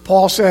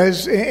 Paul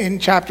says in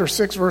chapter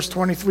 6, verse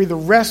 23, the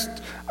rest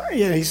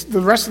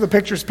of the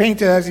picture is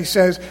painted as he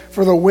says,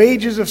 "For the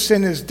wages of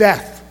sin is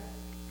death,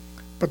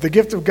 but the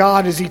gift of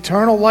God is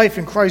eternal life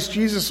in Christ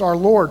Jesus our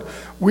Lord."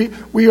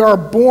 We are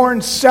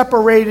born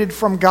separated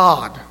from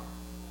God,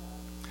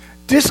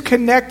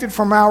 disconnected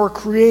from our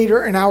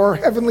Creator and our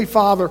Heavenly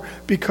Father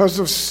because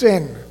of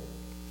sin.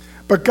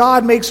 But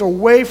God makes a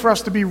way for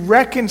us to be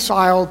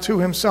reconciled to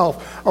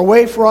Himself, a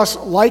way for us,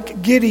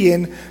 like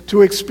Gideon,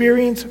 to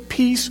experience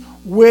peace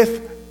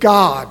with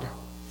God.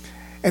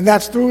 And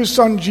that's through His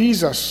Son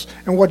Jesus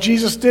and what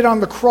Jesus did on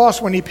the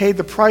cross when He paid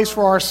the price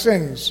for our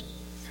sins,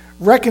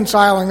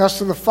 reconciling us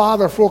to the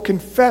Father if we'll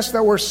confess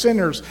that we're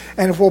sinners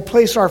and if we'll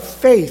place our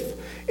faith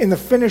in the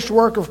finished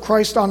work of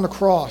Christ on the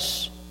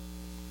cross.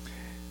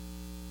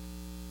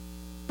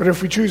 But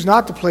if we choose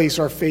not to place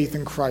our faith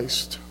in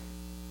Christ,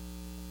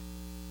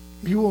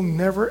 we will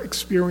never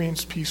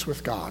experience peace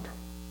with God.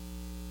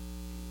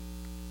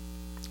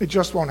 It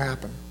just won't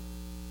happen.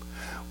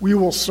 We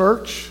will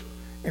search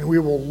and we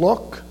will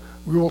look,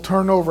 we will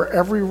turn over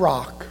every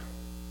rock,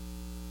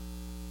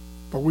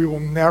 but we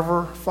will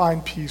never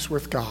find peace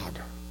with God.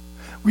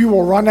 We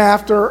will run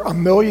after a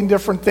million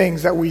different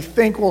things that we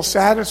think will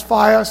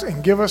satisfy us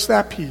and give us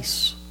that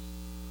peace,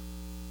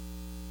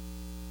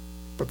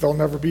 but they'll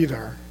never be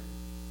there.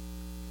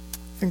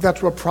 I think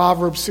that's what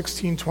Proverbs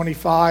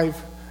 16:25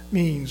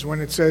 means when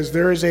it says,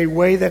 "There is a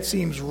way that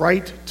seems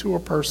right to a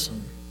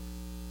person,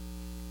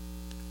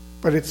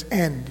 but its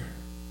end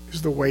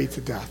is the way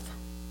to death."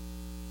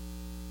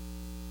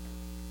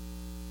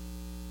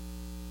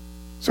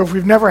 So if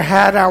we've never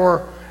had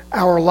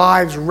our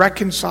lives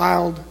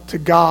reconciled to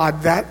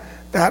God,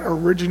 that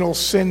original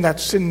sin, that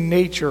sin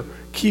nature,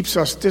 keeps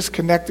us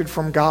disconnected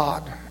from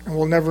God, and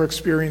we'll never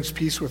experience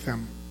peace with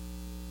Him.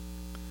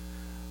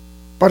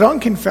 But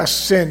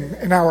unconfessed sin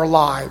in our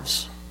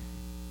lives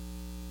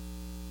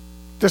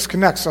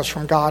disconnects us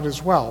from God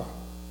as well.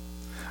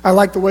 I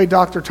like the way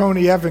Dr.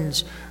 Tony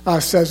Evans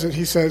says it.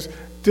 He says,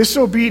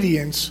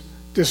 "Disobedience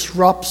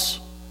disrupts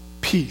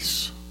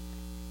peace."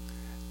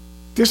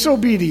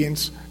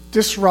 Disobedience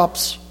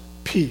disrupts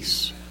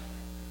peace.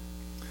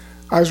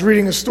 I was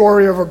reading a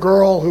story of a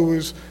girl who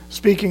was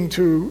speaking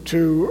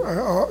to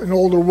an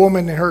older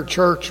woman in her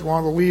church, one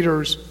of the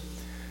leaders,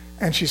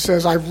 and she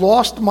says, "I've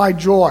lost my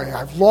joy,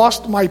 I've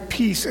lost my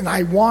peace, and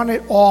I want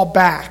it all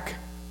back."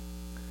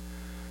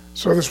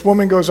 So this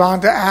woman goes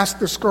on to ask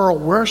this girl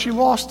where she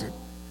lost it.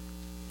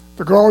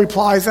 The girl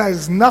replies, "That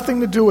has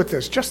nothing to do with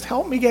this. Just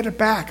help me get it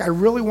back. I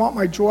really want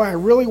my joy. I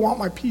really want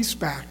my peace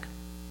back."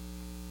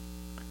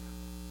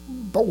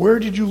 "But where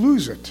did you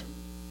lose it?"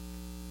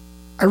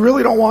 "I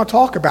really don't want to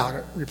talk about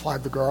it,"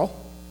 replied the girl.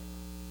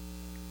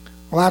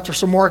 Well, after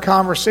some more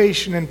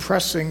conversation and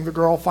pressing, the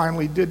girl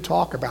finally did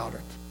talk about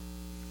it.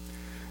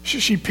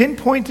 She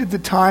pinpointed the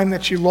time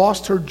that she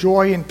lost her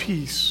joy and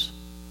peace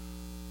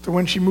to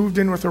when she moved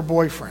in with her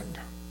boyfriend.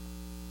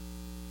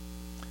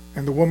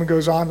 And the woman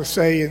goes on to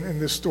say in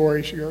this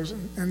story, she goes,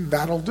 and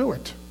that'll do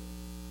it.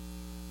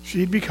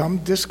 She'd become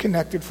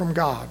disconnected from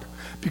God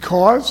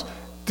because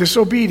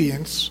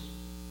disobedience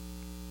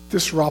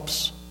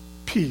disrupts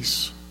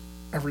peace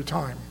every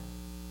time.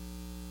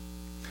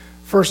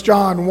 1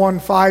 John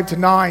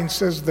 1:5-9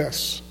 says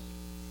this,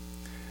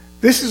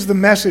 "This is the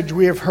message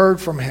we have heard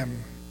from Him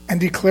and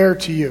declare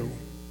to you.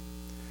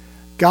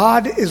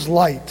 God is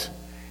light,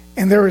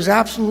 and there is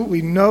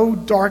absolutely no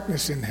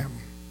darkness in Him.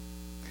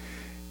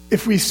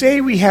 If we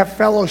say we have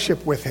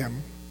fellowship with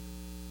Him,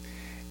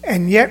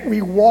 and yet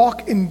we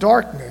walk in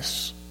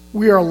darkness,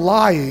 we are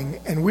lying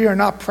and we are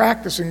not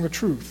practicing the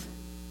truth.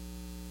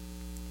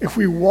 If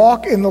we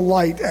walk in the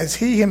light as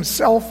He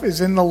Himself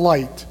is in the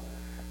light,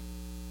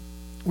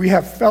 we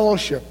have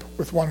fellowship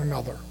with one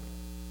another.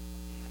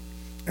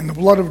 And the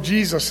blood of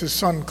Jesus, His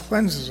Son,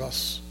 cleanses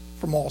us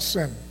from all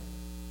sin.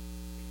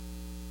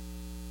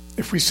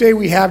 If we say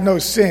we have no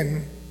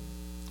sin,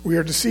 we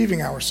are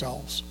deceiving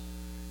ourselves,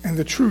 and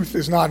the truth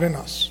is not in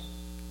us.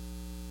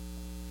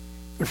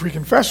 If we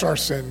confess our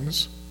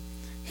sins,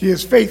 He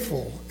is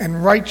faithful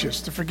and righteous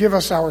to forgive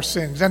us our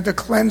sins and to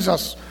cleanse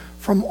us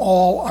from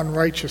all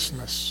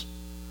unrighteousness."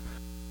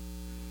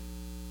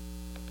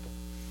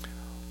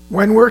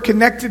 When we're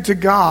connected to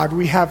God,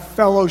 we have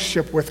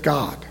fellowship with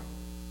God.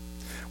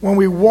 When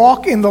we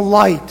walk in the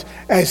light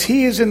as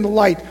He is in the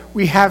light,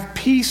 we have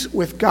peace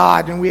with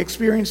God and we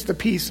experience the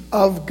peace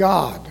of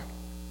God.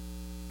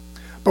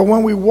 But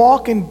when we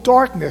walk in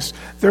darkness,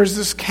 there's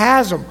this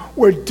chasm.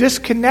 We're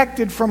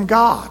disconnected from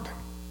God.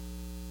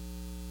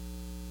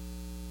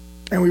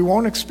 And we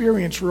won't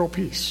experience real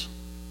peace.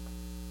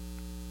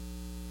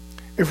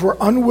 if we're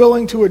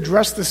unwilling to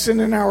address the sin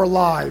in our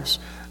lives,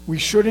 we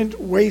shouldn't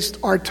waste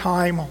our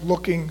time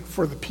looking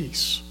for the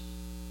peace.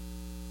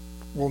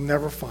 We'll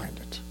never find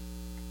it.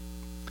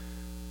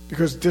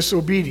 Because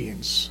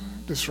disobedience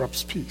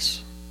disrupts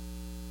peace.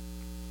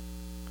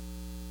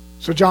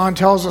 So John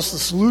tells us the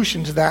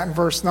solution to that in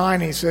verse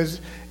 9. He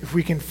says, if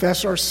we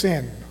confess our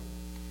sin,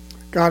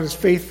 God is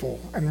faithful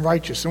and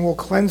righteous and will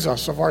cleanse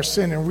us of our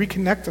sin and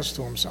reconnect us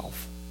to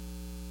himself.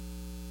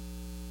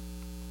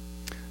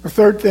 The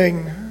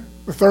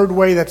third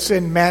way that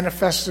sin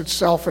manifests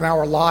itself in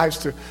our lives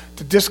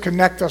to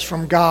disconnect us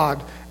from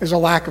God is a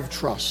lack of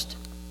trust.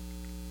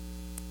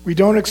 We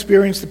don't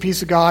experience the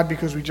peace of God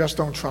because we just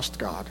don't trust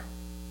God.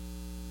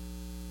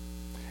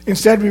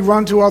 Instead, we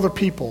run to other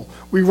people.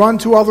 We run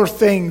to other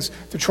things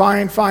to try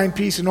and find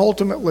peace, and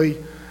ultimately,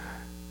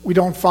 we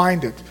don't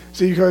find it.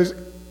 See, because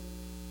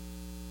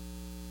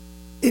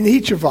in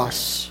each of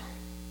us,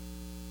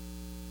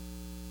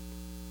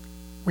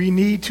 we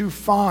need to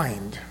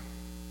find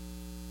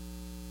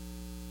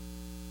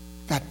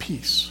that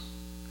peace.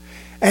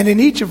 And in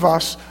each of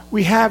us,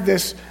 we have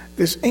this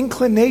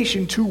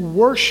inclination to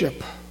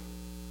worship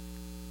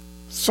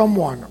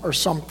someone or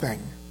something.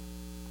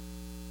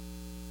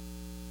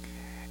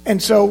 And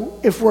so,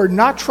 if we're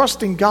not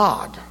trusting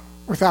God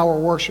with our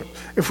worship,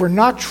 if we're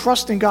not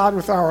trusting God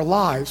with our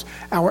lives,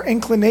 our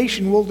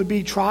inclination will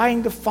be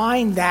trying to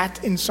find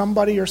that in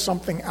somebody or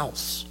something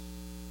else.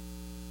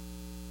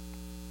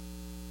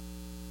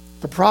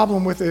 The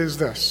problem with it is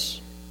this.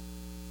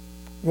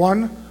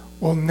 One,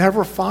 we'll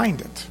never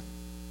find it.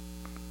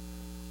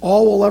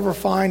 All we'll ever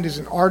find is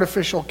an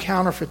artificial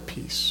counterfeit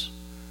peace,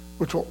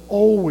 which will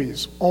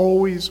always,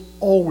 always,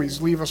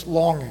 always leave us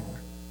longing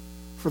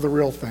for the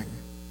real thing.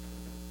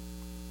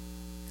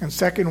 And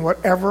second,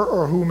 whatever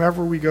or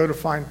whomever we go to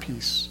find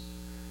peace,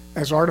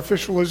 as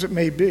artificial as it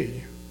may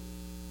be,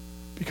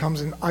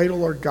 becomes an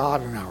idol or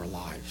god in our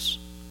lives.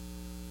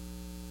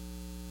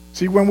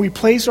 See, when we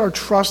place our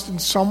trust in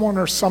someone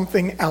or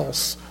something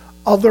else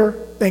other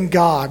than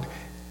God,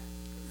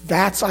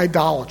 that's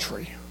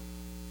idolatry.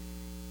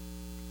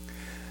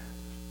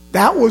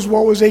 That was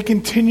what was a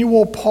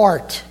continual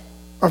part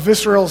of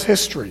Israel's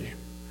history.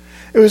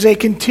 It was a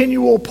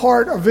continual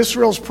part of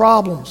Israel's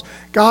problems.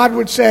 God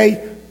would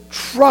say,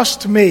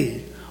 trust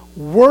me,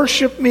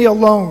 worship me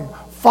alone,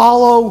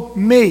 follow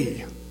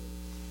me.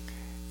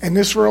 And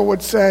Israel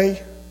would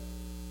say,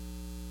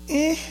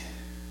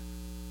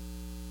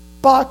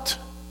 but.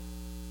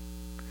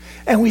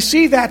 And we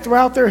see that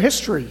throughout their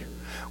history.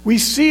 We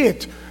see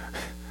it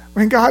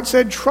when God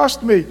said,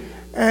 trust me,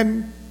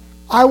 and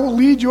I will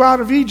lead you out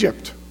of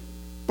Egypt.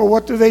 But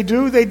what do?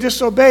 They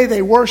disobey.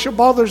 They worship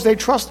others. They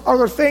trust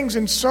other things.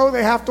 And so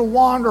they have to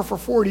wander for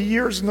 40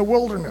 years in the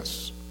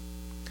wilderness.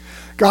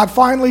 God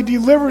finally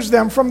delivers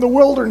them from the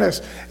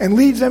wilderness and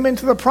leads them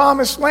into the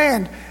promised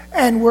land.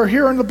 And we're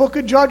here in the book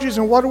of Judges,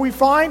 and what do we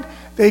find?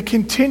 They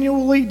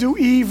continually do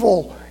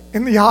evil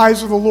in the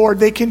eyes of the Lord.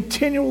 They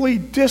continually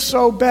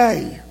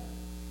disobey.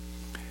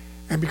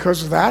 And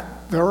because of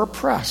that, they're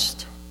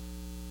oppressed.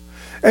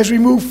 As we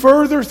move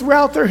further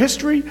throughout their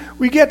history,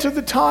 we get to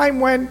the time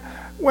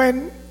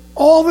when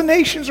all the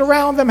nations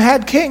around them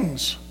had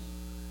kings.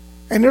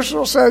 And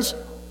Israel says,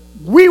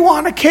 we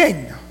want a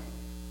king.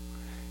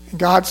 And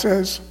God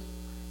says,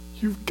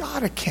 you've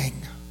got a king.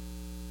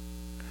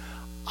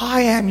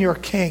 I am your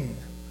king.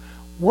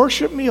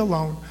 Worship me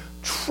alone.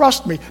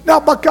 Trust me. Now,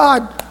 but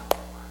God,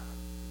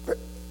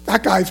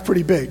 that guy's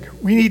pretty big.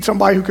 We need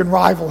somebody who can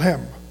rival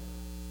him.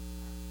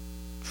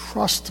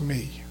 Trust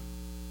me.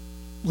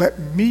 Let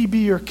me be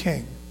your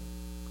king.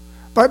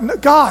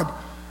 But God,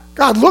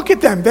 look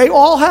at them. They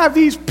all have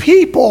these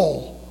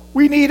people.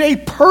 We need a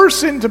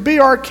person to be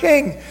our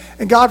king.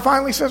 And God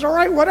finally says, all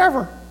right,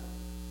 whatever.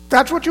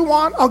 That's what you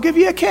want, I'll give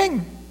you a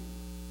king.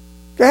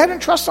 Go ahead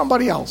and trust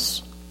somebody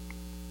else.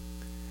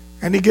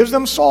 And he gives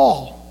them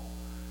Saul.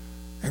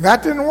 And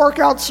that didn't work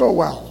out so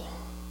well.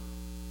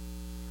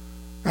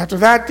 After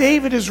that,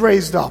 David is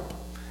raised up.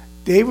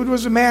 David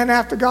was a man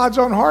after God's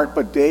own heart,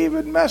 but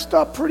David messed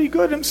up pretty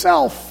good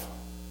himself.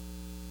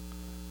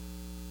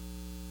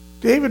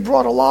 David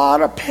brought a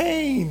lot of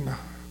pain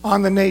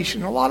on the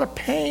nation, a lot of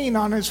pain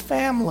on his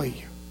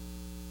family.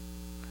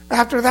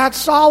 After that,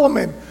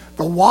 Solomon,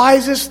 the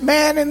wisest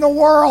man in the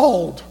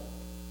world,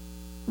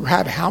 who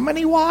had how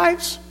many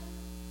wives?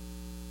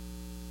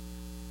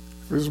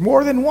 If there was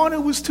more than one,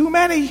 it was too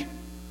many.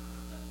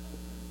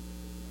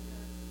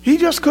 He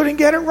just couldn't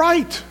get it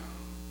right.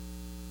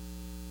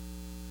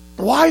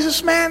 The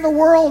wisest man in the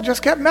world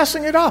just kept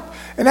messing it up.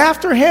 And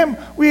after him,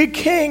 we had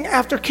king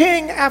after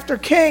king after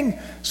king,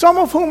 some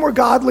of whom were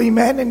godly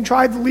men and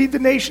tried to lead the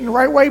nation the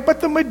right way,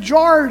 but the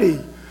majority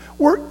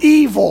were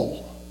evil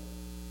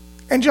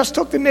and just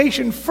took the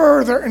nation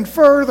further and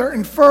further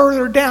and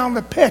further down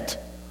the pit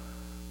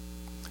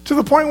to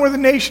the point where the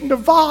nation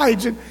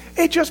divides, and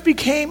it just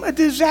became a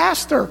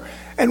disaster.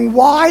 And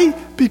why?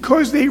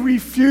 Because they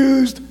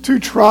refused to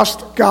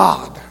trust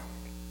God.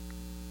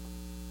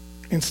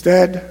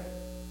 Instead,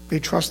 they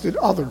trusted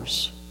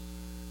others.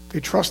 They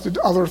trusted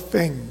other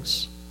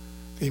things.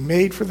 They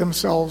made for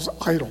themselves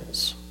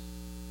idols.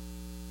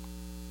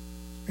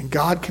 And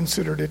God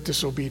considered it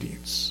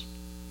disobedience.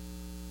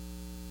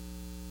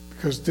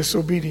 Because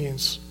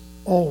disobedience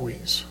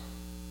always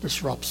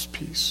disrupts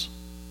peace.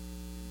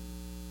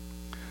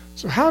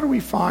 So how do we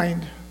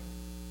find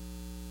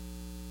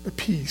the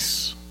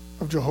peace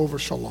of Jehovah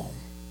Shalom?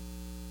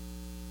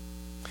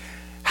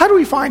 How do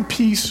we find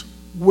peace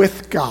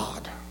with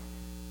God?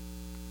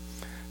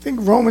 I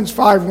think Romans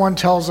 5:1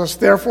 tells us,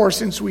 therefore,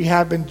 since we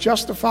have been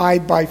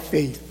justified by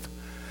faith,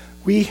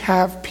 we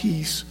have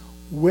peace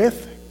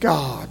with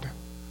God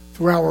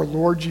through our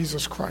Lord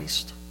Jesus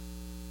Christ.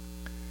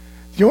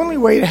 The only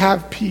way to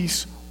have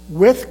peace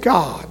with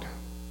God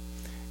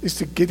is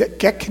to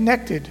get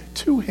connected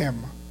to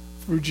him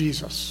through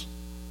Jesus.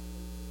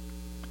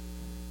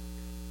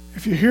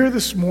 If you're here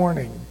this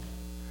morning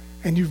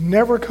and you've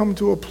never come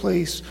to a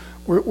place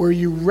where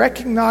you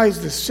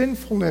recognize the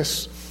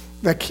sinfulness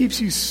that keeps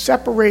you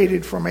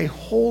separated from a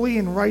holy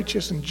and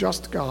righteous and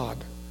just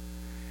God,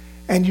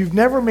 and you've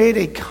never made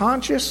a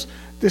conscious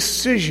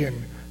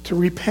decision to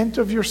repent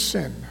of your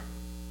sin,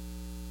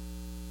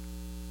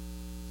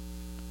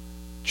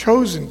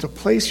 chosen to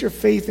place your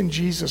faith in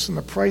Jesus and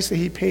the price that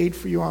he paid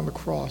for you on the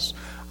cross,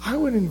 I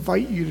would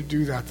invite you to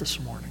do that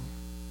this morning.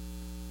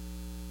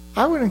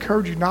 I would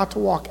encourage you not to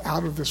walk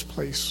out of this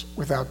place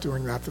without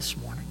doing that this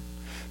morning,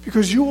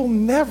 because you will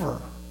never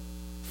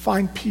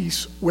find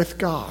peace with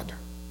God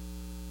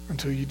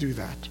until you do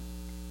that.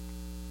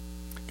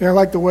 I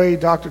like the way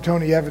Dr.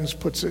 Tony Evans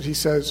puts it. He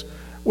says,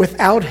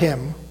 without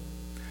him,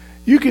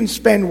 you can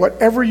spend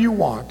whatever you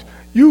want.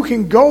 You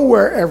can go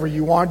wherever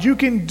you want. You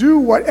can do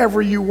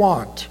whatever you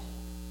want.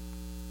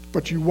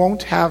 But you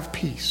won't have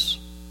peace.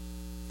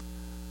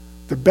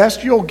 The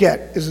best you'll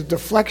get is a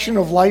deflection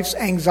of life's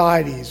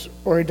anxieties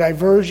or a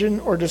diversion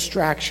or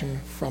distraction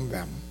from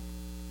them.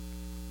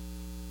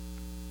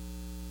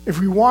 If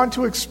we want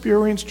to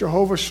experience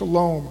Jehovah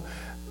Shalom,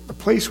 the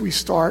place we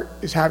start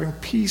is having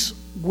peace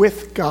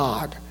with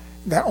God.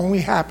 That only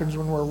happens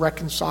when we're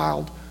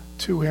reconciled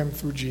to him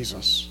through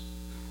Jesus.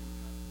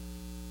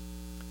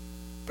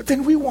 But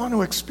then we want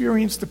to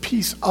experience the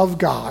peace of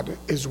God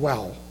as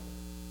well.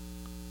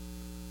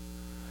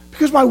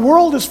 Because my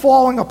world is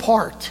falling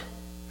apart.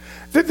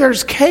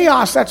 There's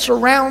chaos that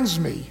surrounds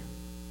me.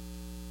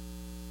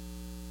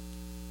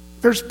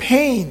 There's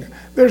pain,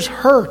 there's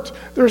hurt,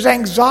 there's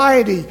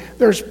anxiety,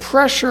 there's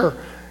pressure.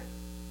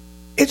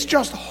 It's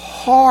just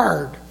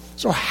hard.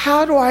 So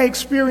how do I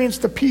experience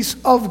the peace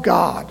of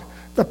God,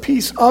 the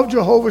peace of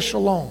Jehovah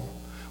Shalom?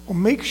 Well,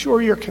 make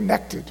sure you're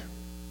connected.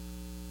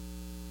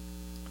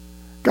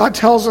 God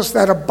tells us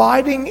that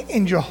abiding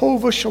in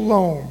Jehovah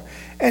Shalom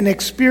and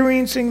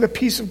experiencing the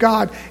peace of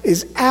God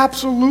is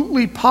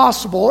absolutely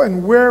possible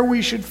and where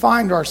we should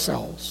find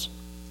ourselves.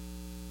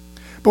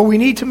 But we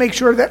need to make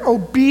sure that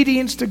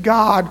obedience to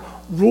God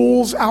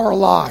rules our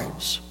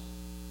lives.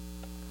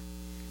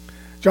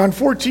 John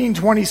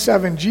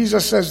 14:27,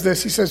 Jesus says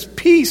this. He says,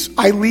 peace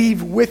I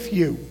leave with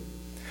you.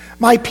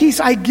 My peace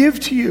I give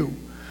to you.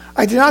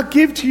 I do not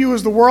give to you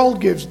as the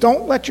world gives.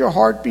 Don't let your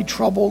heart be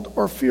troubled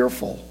or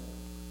fearful.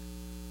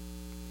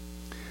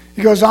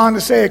 He goes on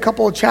to say a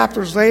couple of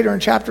chapters later in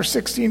chapter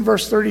 16,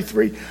 verse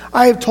 33,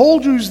 I have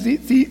told you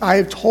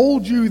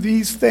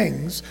these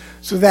things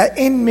so that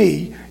in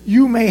me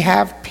you may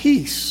have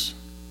peace.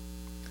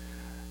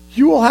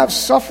 You will have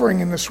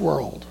suffering in this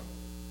world.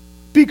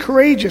 Be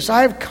courageous.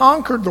 I have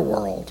conquered the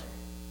world.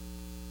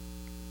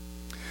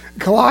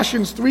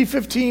 Colossians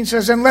 3:15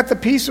 says, and let the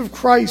peace of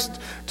Christ,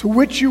 to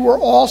which you were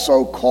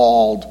also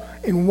called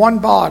in one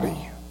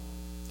body,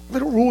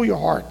 let it rule your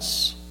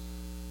hearts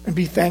and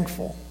be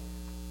thankful.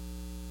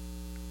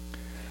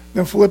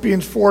 Then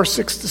Philippians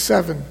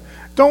 4:6-7.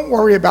 Don't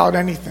worry about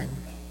anything,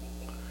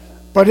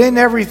 but in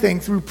everything,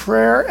 through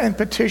prayer and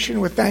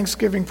petition with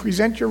thanksgiving,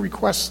 present your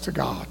requests to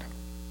God.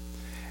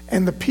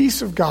 And the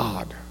peace of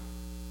God,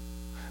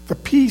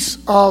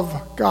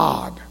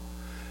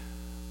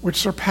 which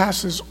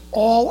surpasses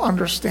all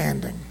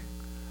understanding,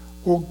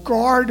 will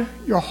guard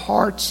your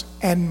hearts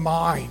and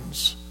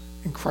minds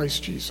in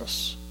Christ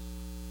Jesus.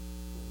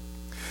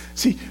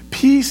 See,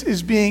 peace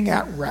is being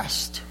at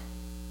rest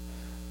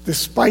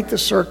despite the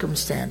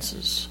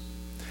circumstances,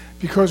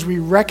 because we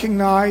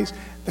recognize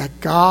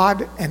that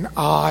God and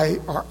I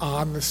are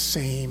on the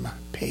same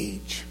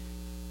page.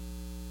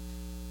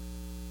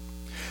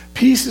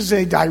 Peace is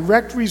a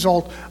direct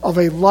result of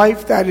a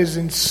life that is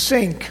in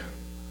sync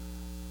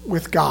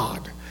with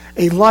God,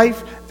 a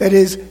life that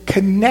is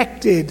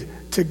connected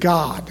to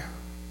God.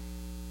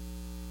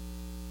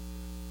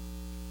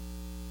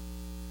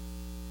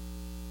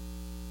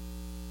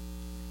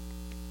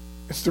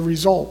 It's the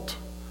result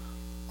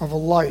of a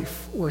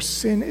life where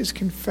sin is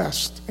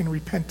confessed and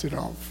repented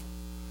of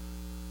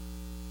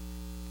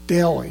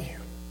daily,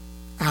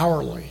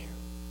 hourly,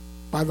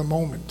 by the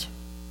moment.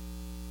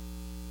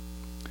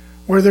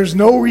 Where there's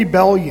no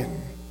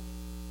rebellion.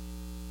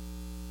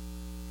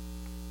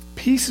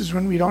 Peace is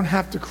when we don't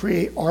have to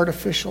create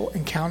artificial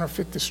and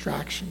counterfeit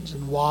distractions.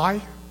 And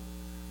why?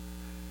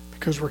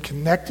 Because we're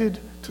connected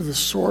to the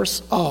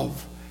source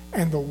of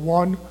and the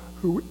one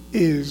who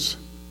is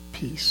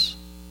peace.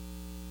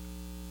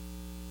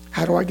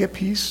 How do I get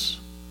peace?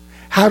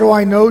 How do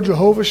I know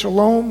Jehovah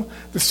Shalom?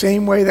 The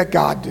same way that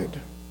God did.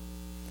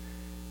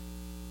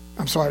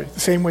 The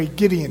same way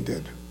Gideon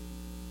did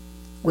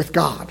with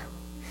God.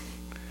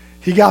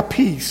 He got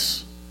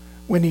peace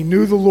when he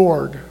knew the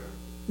Lord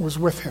was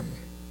with him.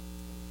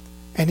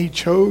 And he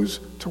chose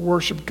to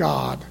worship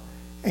God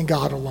and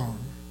God alone,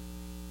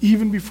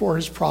 even before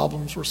his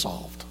problems were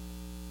solved.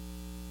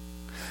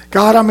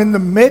 God, I'm in the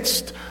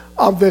midst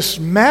of this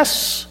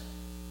mess,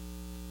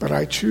 but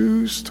I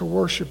choose to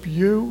worship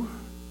you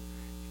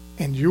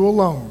and you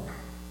alone,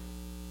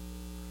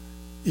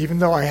 even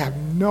though I have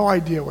no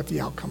idea what the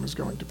outcome is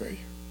going to be.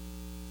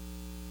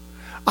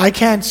 I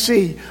can't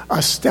see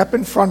a step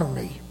in front of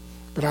me,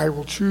 but I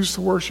will choose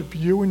to worship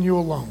you and you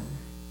alone.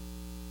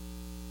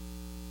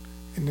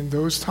 And in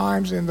those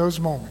times, in those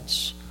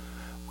moments,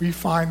 we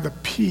find the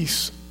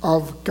peace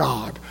of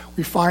God.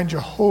 We find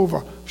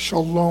Jehovah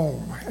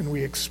Shalom, and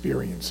we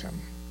experience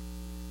him.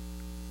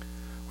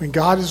 When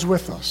God is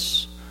with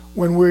us,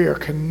 when we are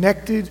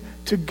connected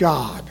to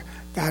God,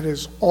 that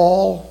is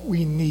all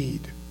we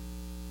need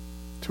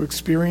to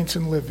experience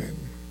and live in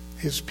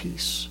his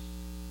peace.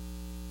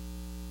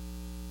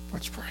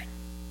 Let's pray.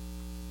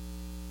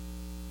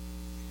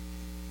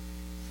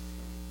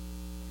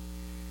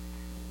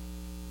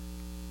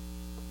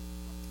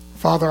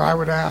 Father, I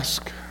would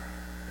ask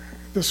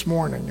this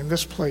morning in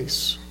this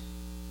place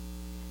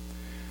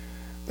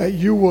that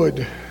you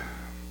would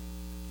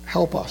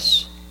help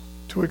us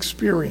to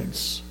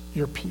experience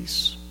your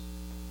peace.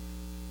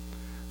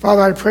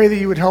 Father, I pray that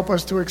you would help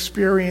us to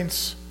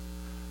experience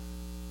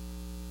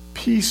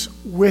peace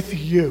with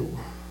you.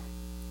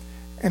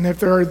 And if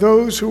there are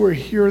those who are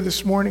here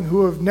this morning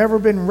who have never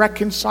been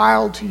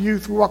reconciled to you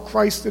through what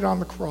Christ did on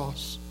the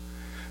cross,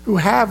 who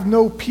have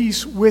no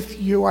peace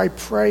with you, I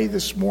pray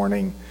this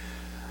morning,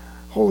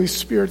 Holy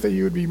Spirit, that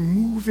you would be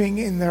moving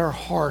in their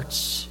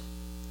hearts,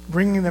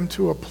 bringing them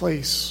to a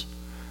place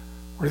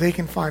where they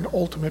can find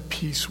ultimate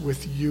peace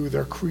with you,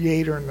 their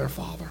Creator and their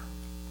Father.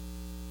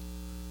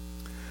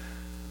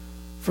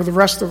 For the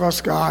rest of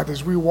us, God,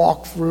 as we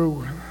walk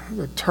through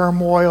the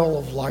turmoil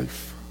of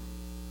life,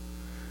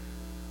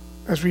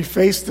 as we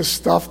face the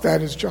stuff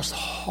that is just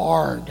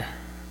hard,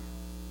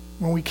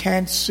 when we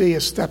can't see a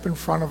step in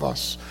front of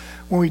us,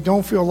 when we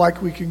don't feel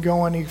like we can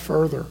go any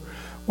further,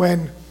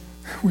 when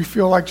we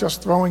feel like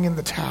just throwing in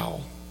the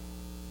towel.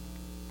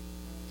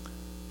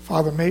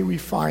 Father, may we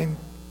find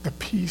the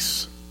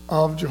peace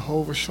of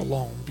Jehovah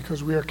Shalom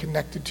because we are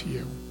connected to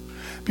you,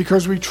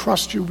 because we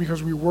trust you,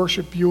 because we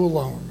worship you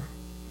alone,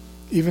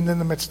 even in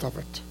the midst of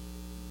it.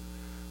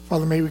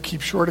 Father, may we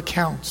keep short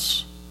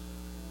accounts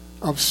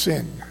of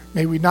sin.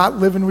 May we not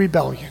live in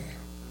rebellion.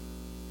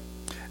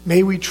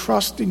 May we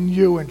trust in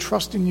you and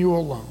trust in you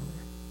alone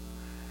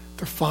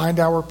to find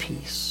our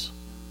peace.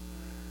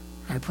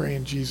 I pray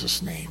in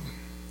Jesus' name.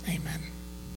 Amen.